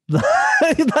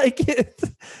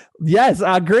 Yes,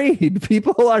 I agree.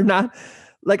 People are not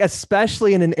like,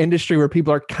 especially in an industry where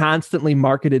people are constantly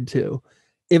marketed to.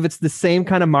 If it's the same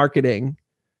kind of marketing,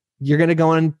 you're going to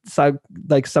go in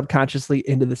subconsciously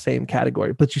into the same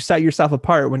category, but you set yourself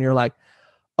apart when you're like,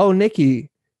 oh, Nickey,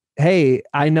 hey,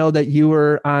 I know that you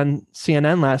were on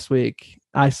CNN last week.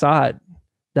 I saw it.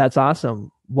 That's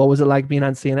awesome. What was it like being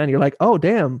on CNN? You're like, oh,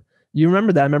 damn. You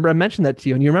remember that. I remember I mentioned that to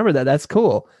you and you remember that. That's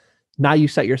cool. Now you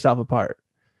set yourself apart.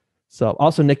 So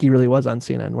also Nickey really was on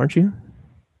CNN, weren't you?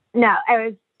 No,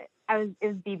 it was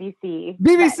BBC.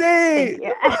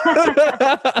 BBC!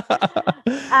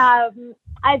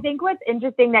 I think what's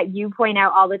interesting that you point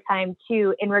out all the time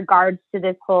too, in regards to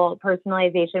this whole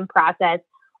personalization process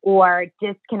or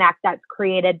disconnect that's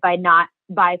created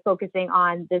by focusing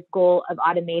on this goal of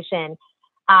automation,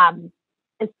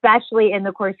 especially in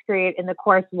the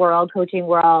course world, coaching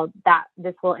world, that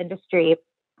this whole industry,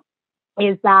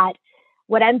 is that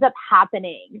what ends up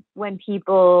happening when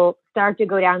people start to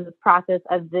go down this process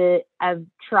of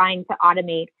trying to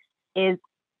automate is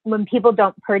when people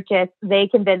don't purchase, they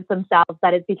convince themselves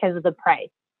that it's because of the price.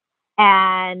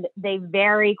 And they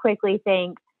very quickly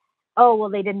think, oh, well,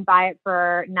 they didn't buy it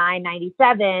for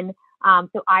 $9.97.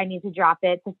 So I need to drop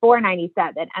it to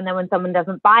 $4.97. And then when someone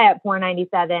doesn't buy it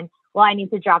 $4.97, well, I need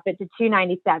to drop it to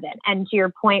 $2.97. And to your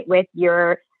point with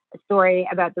your story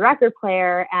about the record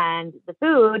player and the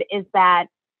food, is that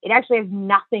it actually has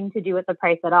nothing to do with the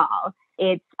price at all.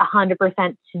 It's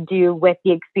 100% to do with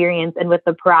the experience and with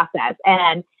the process.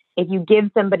 And if you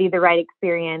give somebody the right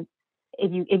experience,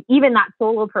 if even that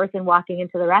solo person walking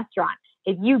into the restaurant,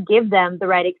 if you give them the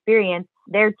right experience,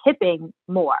 they're tipping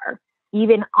more,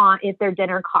 even if their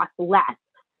dinner costs less.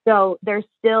 So there's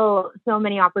still so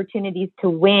many opportunities to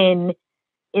win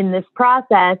in this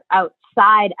process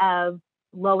outside of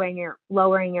lowering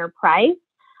your price.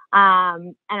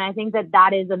 And I think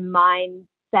that is a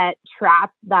mindset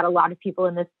trap that a lot of people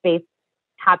in this space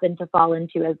happen to fall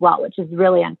into as well, which is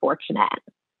really unfortunate.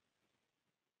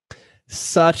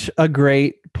 Such a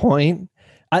great point.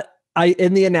 I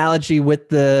in the analogy with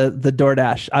the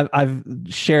DoorDash, I've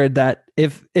shared that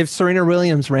if Serena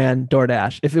Williams ran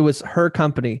DoorDash, if it was her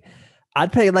company,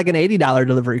 I'd pay like an $80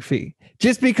 delivery fee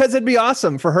just because it'd be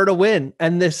awesome for her to win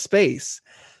in this space.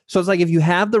 So it's like, if you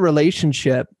have the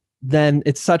relationship, then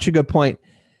it's such a good point.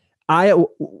 I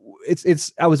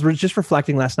was just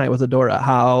reflecting last night with Adora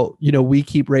how, we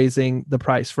keep raising the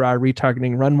price for our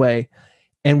retargeting runway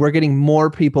and we're getting more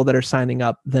people that are signing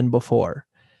up than before.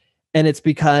 And it's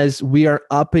because we are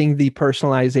upping the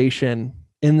personalization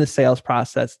in the sales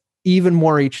process even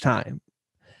more each time.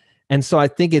 And so I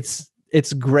think it's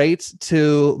great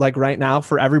to, like, right now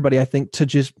for everybody, I think, to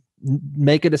just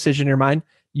make a decision in your mind.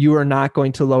 You are not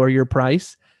going to lower your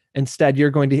price. Instead, you're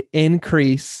going to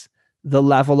increase the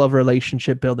level of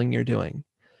relationship building you're doing.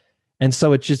 And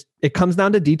so it comes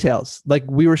down to details. Like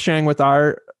we were sharing with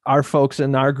our folks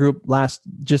in our group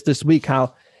just this week,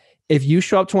 how if you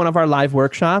show up to one of our live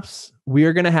workshops, we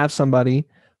are going to have somebody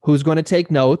who's going to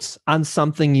take notes on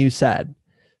something you said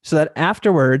so that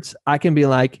afterwards I can be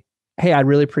like, hey, I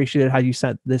really appreciated how you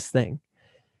said this thing.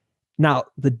 Now,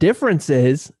 the difference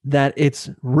is that it's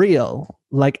real.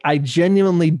 Like, I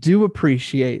genuinely do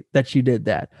appreciate that you did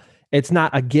that. It's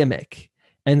not a gimmick.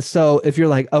 And so if you're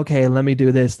like, okay, let me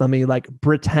do this, let me like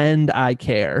pretend I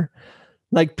care.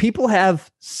 Like, people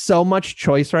have so much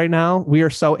choice right now. We are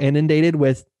so inundated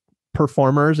with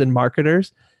performers and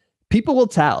marketers people will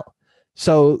tell.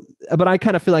 So, but I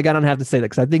kind of feel like I don't have to say that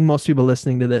because I think most people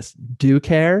listening to this do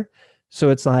care. So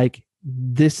it's like,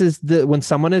 this is when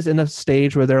someone is in a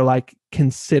stage where they're like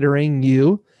considering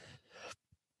you,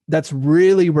 that's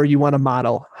really where you want to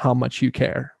model how much you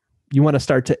care. You want to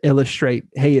start to illustrate,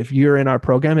 hey, if you're in our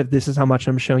program, if this is how much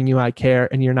I'm showing you I care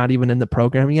and you're not even in the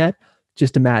program yet,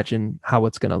 just imagine how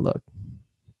it's going to look.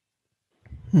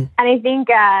 And I think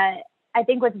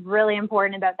what's really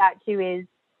important about that too is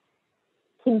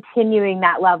continuing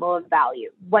that level of value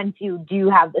once you do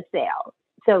have the sale.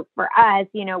 So for us,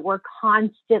 we're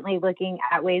constantly looking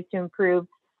at ways to improve.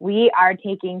 We are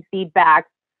taking feedback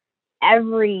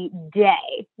every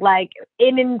day, like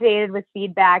inundated with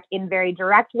feedback in very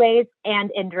direct ways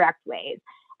and indirect ways.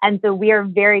 And so we are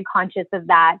very conscious of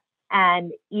that.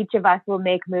 And each of us will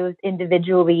make moves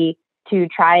individually to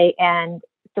try and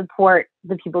support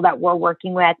the people that we're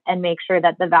working with and make sure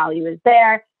that the value is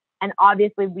there. And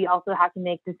obviously, we also have to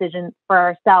make decisions for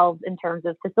ourselves in terms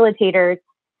of facilitators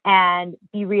and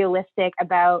be realistic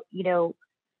about,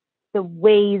 the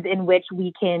ways in which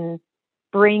we can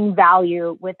bring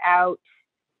value without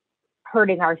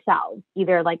hurting ourselves,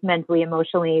 either like mentally,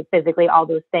 emotionally, physically, all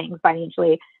those things,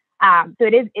 financially. So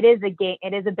it is a game.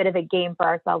 It is a bit of a game for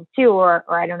ourselves too, or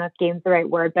I don't know if game's the right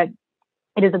word, but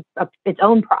it is its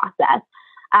own process.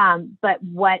 But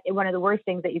one of the worst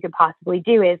things that you could possibly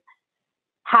do is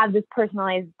have this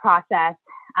personalized process,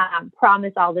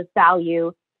 promise all this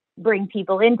value, bring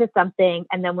people into something,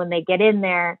 and then when they get in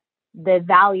there, the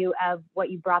value of what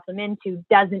you brought them into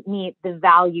doesn't meet the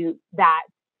value that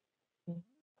you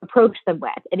approach them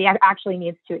with. It actually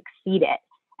needs to exceed it.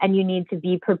 And you need to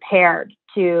be prepared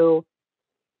to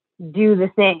do the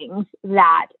things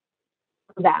that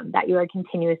you are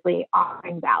continuously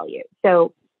offering value.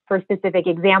 So for specific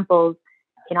examples,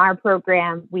 in our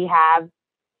program, we have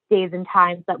days and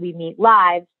times that we meet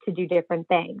live to do different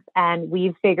things. And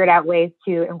we've figured out ways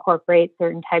to incorporate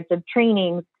certain types of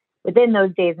trainings within those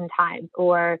days and times,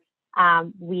 or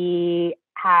we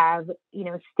have,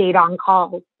 stayed on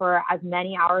calls for as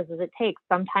many hours as it takes.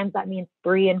 Sometimes that means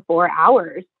 3 and 4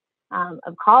 hours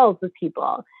of calls with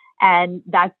people. And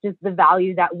that's just the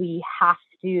value that we have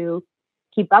to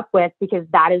keep up with because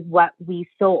that is what we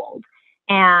sold.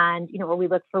 And, or we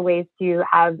look for ways to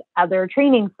have other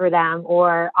trainings for them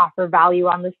or offer value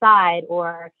on the side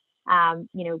or,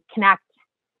 connect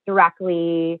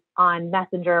directly on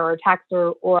Messenger or text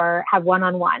or have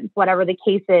one-on-ones, whatever the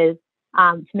case is,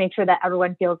 to make sure that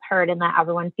everyone feels heard and that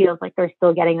everyone feels like they're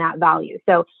still getting that value.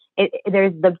 So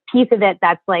there's the piece of it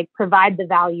that's like provide the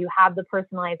value, have the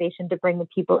personalization to bring the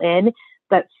people in.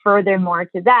 But furthermore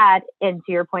to that, and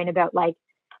to your point about like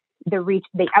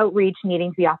the outreach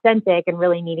needing to be authentic and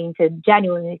really needing to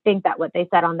genuinely think that what they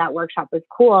said on that workshop was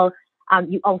cool,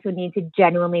 you also need to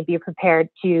genuinely be prepared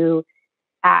to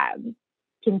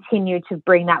continue to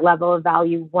bring that level of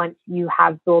value once you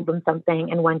have sold them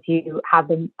something and once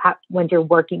you're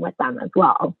working with them as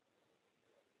well.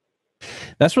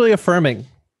 That's really affirming.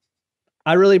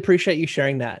 I really appreciate you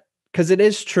sharing that because it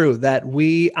is true that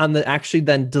we on the actually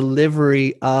then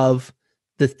delivery of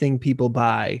the thing people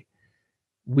buy,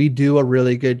 we do a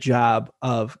really good job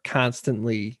of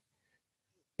constantly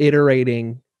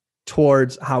iterating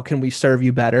towards how can we serve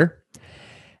you better.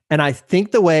 And I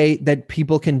think the way that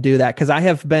people can do that, because I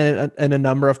have been in a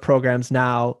number of programs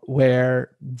now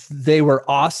where they were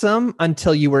awesome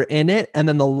until you were in it. And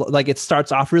then it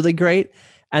starts off really great.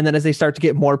 And then as they start to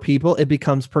get more people, it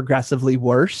becomes progressively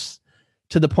worse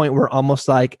to the point where almost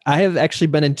like I have actually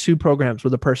been in 2 programs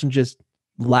where the person just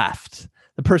left.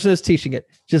 The person who's teaching it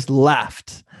just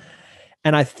left.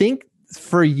 And I think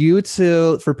for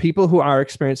people who are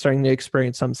starting to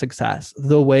experience some success,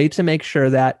 the way to make sure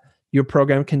that your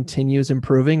program continues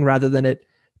improving rather than it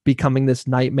becoming this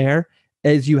nightmare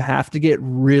is you have to get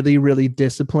really, really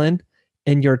disciplined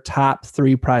in your top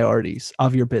 3 priorities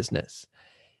of your business.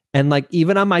 And like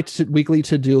even on my weekly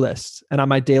to-do list and on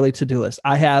my daily to-do list,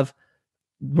 I have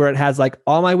where it has like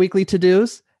all my weekly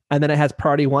to-dos and then it has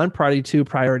priority 1, priority 2,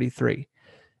 priority 3.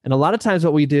 And a lot of times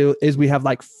what we do is we have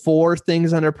like 4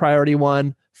 things under priority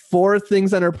 1, 4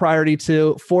 things under priority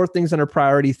 2, 4 things under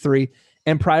priority 3.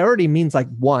 And priority means like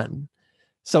 1.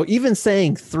 So even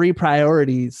saying 3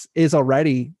 priorities is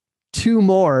already 2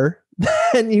 more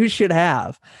than you should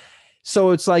have.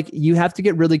 So it's like you have to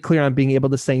get really clear on being able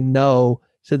to say no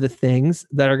to the things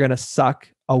that are going to suck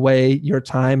away your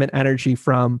time and energy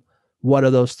from what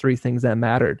are those 3 things that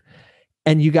mattered.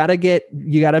 And you got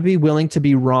to be willing to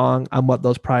be wrong on what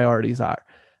those priorities are.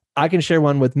 I can share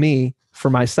one with me for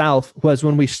myself was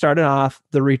when we started off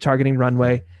the retargeting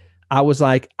runway, I was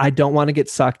like, I don't want to get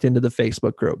sucked into the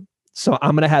Facebook group. So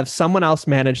I'm going to have someone else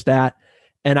manage that.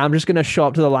 And I'm just going to show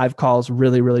up to the live calls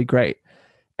really, really great.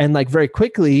 And like very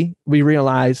quickly, we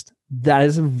realized that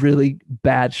is a really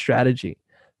bad strategy.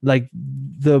 Like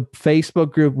the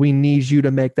Facebook group, we need you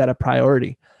to make that a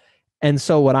priority. And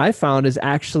so what I found is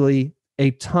actually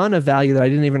a ton of value that I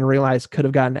didn't even realize could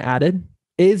have gotten added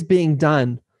is being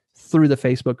done through the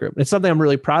Facebook group. It's something I'm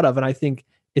really proud of. And I think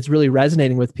it's really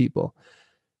resonating with people.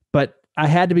 But I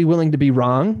had to be willing to be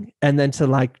wrong and then to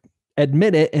like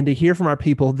admit it and to hear from our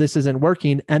people, this isn't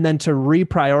working. And then to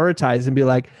reprioritize and be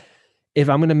like, if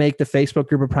I'm going to make the Facebook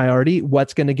group a priority,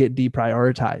 what's going to get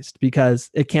deprioritized? Because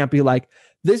it can't be like,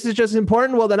 this is just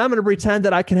important. Well, then I'm going to pretend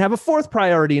that I can have a fourth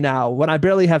priority now when I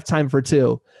barely have time for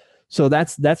two. So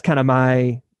that's kind of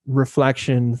my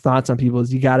reflection, thoughts on people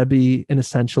is you got to be an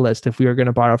essentialist if we were going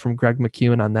to borrow from Greg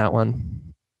McKeown on that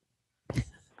one.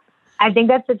 I think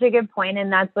that's such a good point.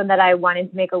 And that's one that I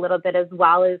wanted to make a little bit as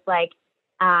well is like,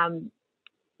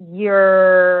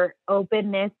 your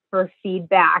openness for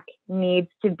feedback needs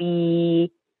to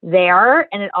be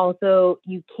there. And it also,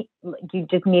 you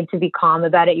just need to be calm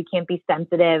about it. You can't be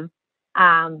sensitive.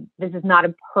 This is not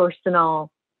a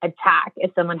personal attack.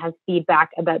 If someone has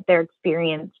feedback about their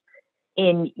experience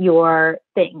in your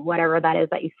thing, whatever that is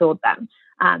that you sold them.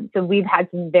 So we've had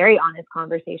some very honest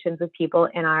conversations with people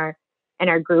in our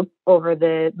group over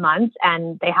the months,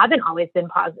 and they haven't always been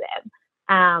positive.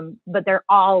 But they're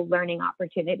all learning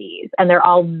opportunities and they're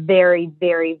all very,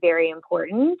 very, very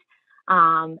important.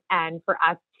 And for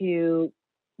us to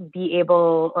be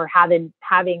able or having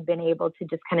been able to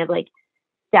just kind of like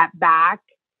step back,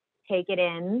 take it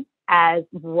in as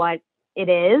what it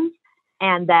is,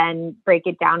 and then break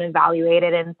it down, evaluate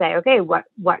it and say, okay, what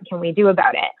can we do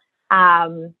about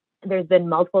it? There's been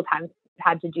multiple times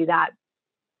I've had to do that.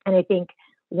 And I think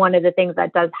one of the things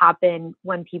that does happen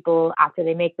when people, after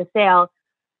they make the sale,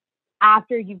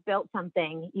 after you've built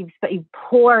something, you've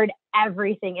poured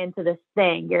everything into this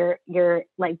thing, your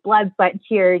like blood, sweat,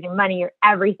 tears, your money, your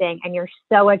everything, and you're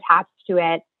so attached to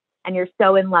it and you're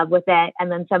so in love with it.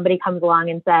 And then somebody comes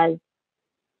along and says,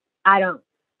 I don't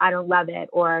love it,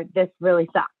 or this really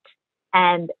sucked.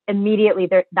 And immediately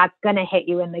that's going to hit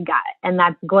you in the gut. And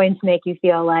that's going to make you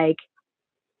feel like,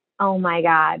 oh my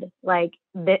God, like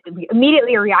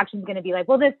immediately your reaction is going to be like,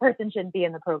 well, this person shouldn't be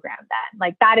in the program then.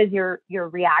 Like that is your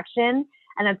reaction.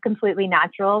 And that's completely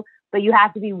natural, but you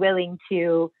have to be willing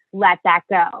to let that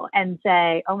go and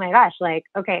say, oh my gosh, like,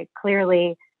 okay,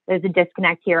 clearly there's a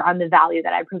disconnect here on the value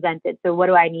that I presented. So what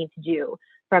do I need to do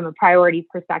from a priorities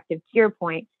perspective, to your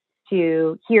point,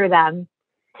 to hear them,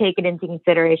 take it into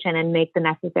consideration and make the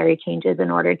necessary changes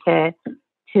in order to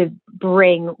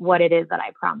bring what it is that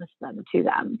I promised them to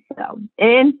them. So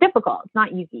it's difficult. It's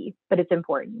not easy, but it's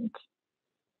important.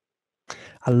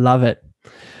 I love it.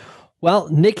 Well,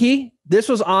 Nickey, this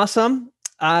was awesome.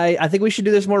 I think we should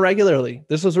do this more regularly.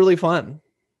 This was really fun.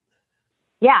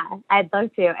 Yeah, I'd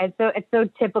love to. And so it's so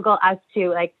typical us to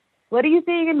like, what are you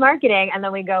seeing in marketing? And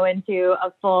then we go into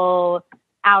a full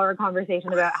hour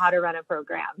conversation about how to run a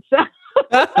program. So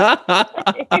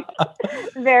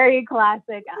very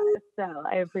classic us. So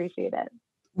I appreciate it.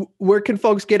 Where can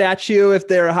folks get at you if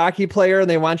they're a hockey player and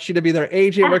they want you to be their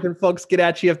agent? Where can folks get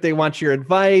at you if they want your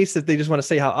advice, if they just want to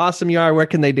say how awesome you are? Where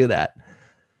can they do that?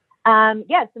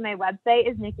 So my website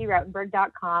is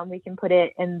NickeyRautenberg.com. We can put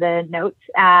it in the notes.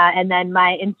 And then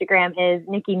my Instagram is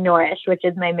Nickey Nourish, which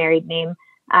is my married name.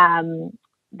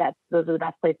 Those are the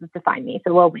best places to find me.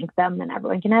 So we'll link them and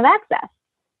everyone can have access.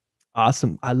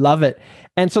 Awesome. I love it.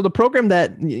 And so the program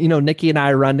that, Nickey and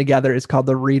I run together is called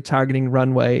the Retargeting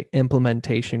Runway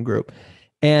Implementation Group.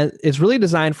 And it's really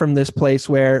designed from this place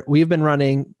where we've been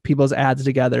running people's ads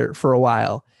together for a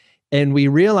while. And we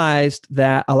realized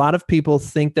that a lot of people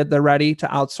think that they're ready to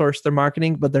outsource their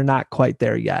marketing, but they're not quite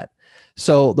there yet.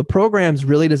 So the program's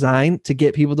really designed to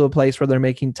get people to a place where they're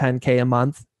making $10K a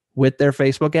month with their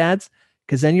Facebook ads.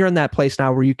 Because then you're in that place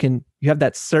now where you have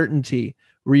that certainty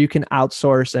where you can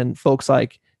outsource, and folks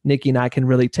like Nickey and I can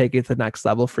really take it to the next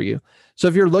level for you. So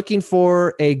if you're looking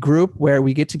for a group where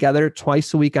we get together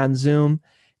twice a week on Zoom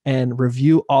and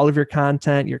review all of your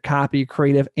content, your copy,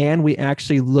 creative, and we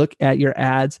actually look at your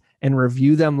ads and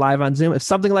review them live on Zoom. If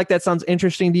something like that sounds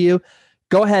interesting to you,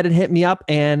 go ahead and hit me up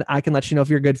and I can let you know if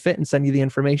you're a good fit and send you the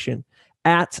information.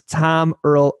 At Tom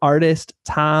Earl Artist,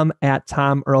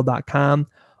 tom@tomearl.com.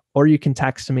 Or you can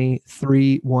text me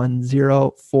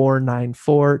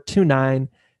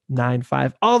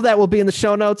 310-494-2995. All of that will be in the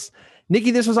show notes.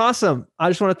 Nickey, this was awesome. I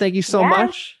just want to thank you so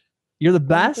much. You're the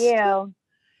best. Thank you.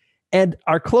 And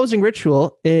our closing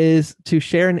ritual is to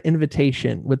share an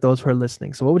invitation with those who are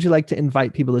listening. So what would you like to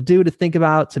invite people to do, to think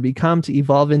about, to become, to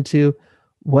evolve into?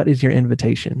 What is your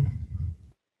invitation?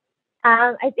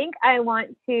 I think I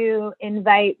want to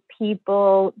invite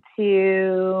people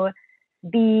to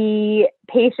be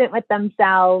patient with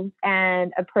themselves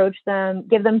and approach them,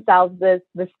 give themselves the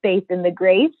space and the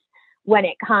grace when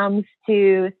it comes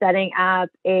to setting up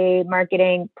a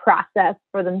marketing process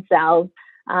for themselves,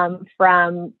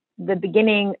 from the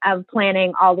beginning of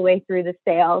planning all the way through the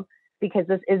sale, because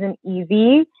this isn't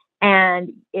easy.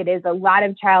 And it is a lot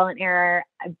of trial and error,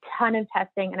 a ton of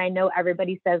testing. And I know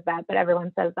everybody says that, but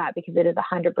everyone says that because it is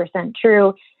 100%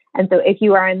 true. And so if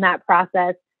you are in that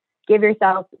process, give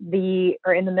yourself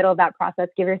in the middle of that process,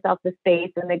 give yourself the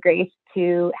space and the grace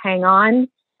to hang on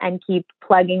and keep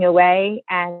plugging away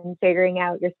and figuring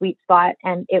out your sweet spot,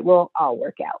 and it will all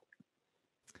work out.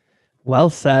 Well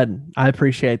said. I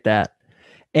appreciate that.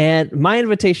 And my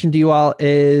invitation to you all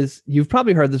is, you've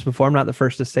probably heard this before, I'm not the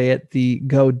first to say it, the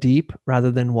go deep rather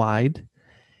than wide.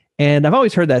 And I've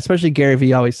always heard that, especially Gary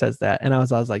Vee always says that. And I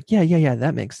was like, yeah,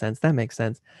 that makes sense. That makes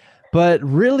sense. But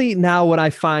really now what I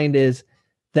find is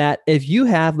that if you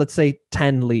have, let's say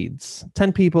 10 leads,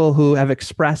 10 people who have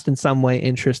expressed in some way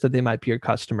interest that they might be your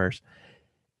customers,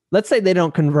 let's say they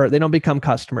don't convert, they don't become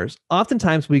customers.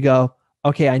 Oftentimes we go,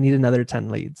 okay, I need another 10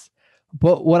 leads.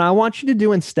 But what I want you to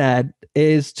do instead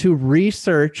is to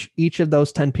research each of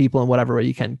those 10 people in whatever way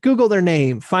you can. Google their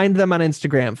name, find them on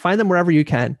Instagram, find them wherever you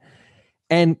can,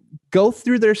 and go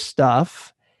through their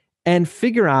stuff and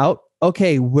figure out,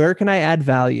 okay, where can I add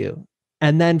value?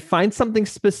 And then find something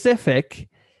specific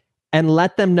and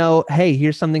let them know, hey,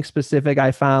 here's something specific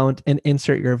I found, and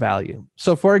insert your value.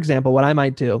 So for example, what I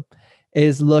might do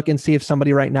is look and see if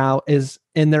somebody right now is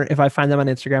in their, if I find them on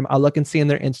Instagram, I'll look and see in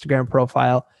their Instagram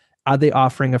profile, are they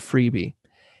offering a freebie?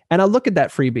 And I'll look at that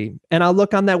freebie, and I'll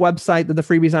look on that website that the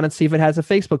freebie's on and see if it has a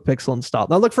Facebook pixel installed.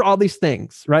 And I'll look for all these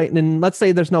things, right? And then let's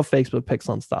say there's no Facebook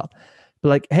pixel installed. But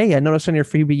like, hey, I noticed on your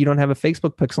freebie, you don't have a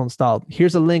Facebook pixel installed.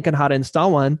 Here's a link on how to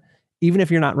install one. Even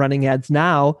if you're not running ads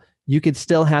now, you could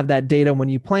still have that data when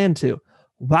you plan to.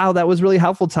 Wow, that was really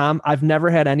helpful, Tom. I've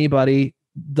never had anybody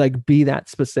like be that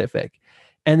specific.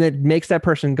 And it makes that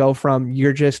person go from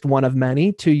you're just one of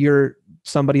many to you're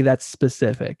somebody that's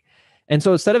specific. And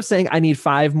so instead of saying, I need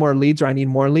 5 more leads or I need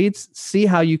more leads, see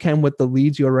how you can, with the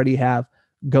leads you already have,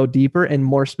 go deeper and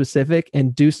more specific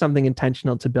and do something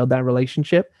intentional to build that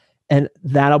relationship. And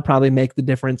that'll probably make the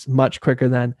difference much quicker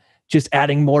than just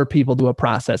adding more people to a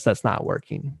process that's not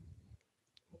working.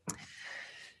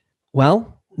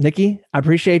 Well, Nickey, I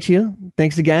appreciate you.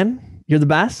 Thanks again. You're the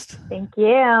best. Thank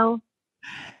you.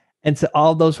 And to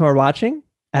all those who are watching,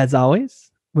 as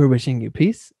always, we're wishing you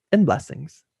peace and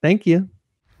blessings. Thank you.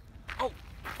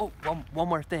 One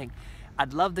more thing.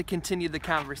 I'd love to continue the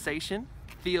conversation.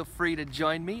 Feel free to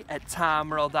join me at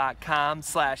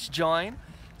tomearl.com/join.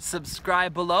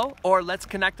 Subscribe below, or let's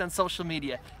connect on social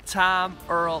media. Tom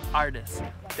Earl Artist.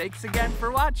 Thanks again for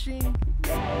watching.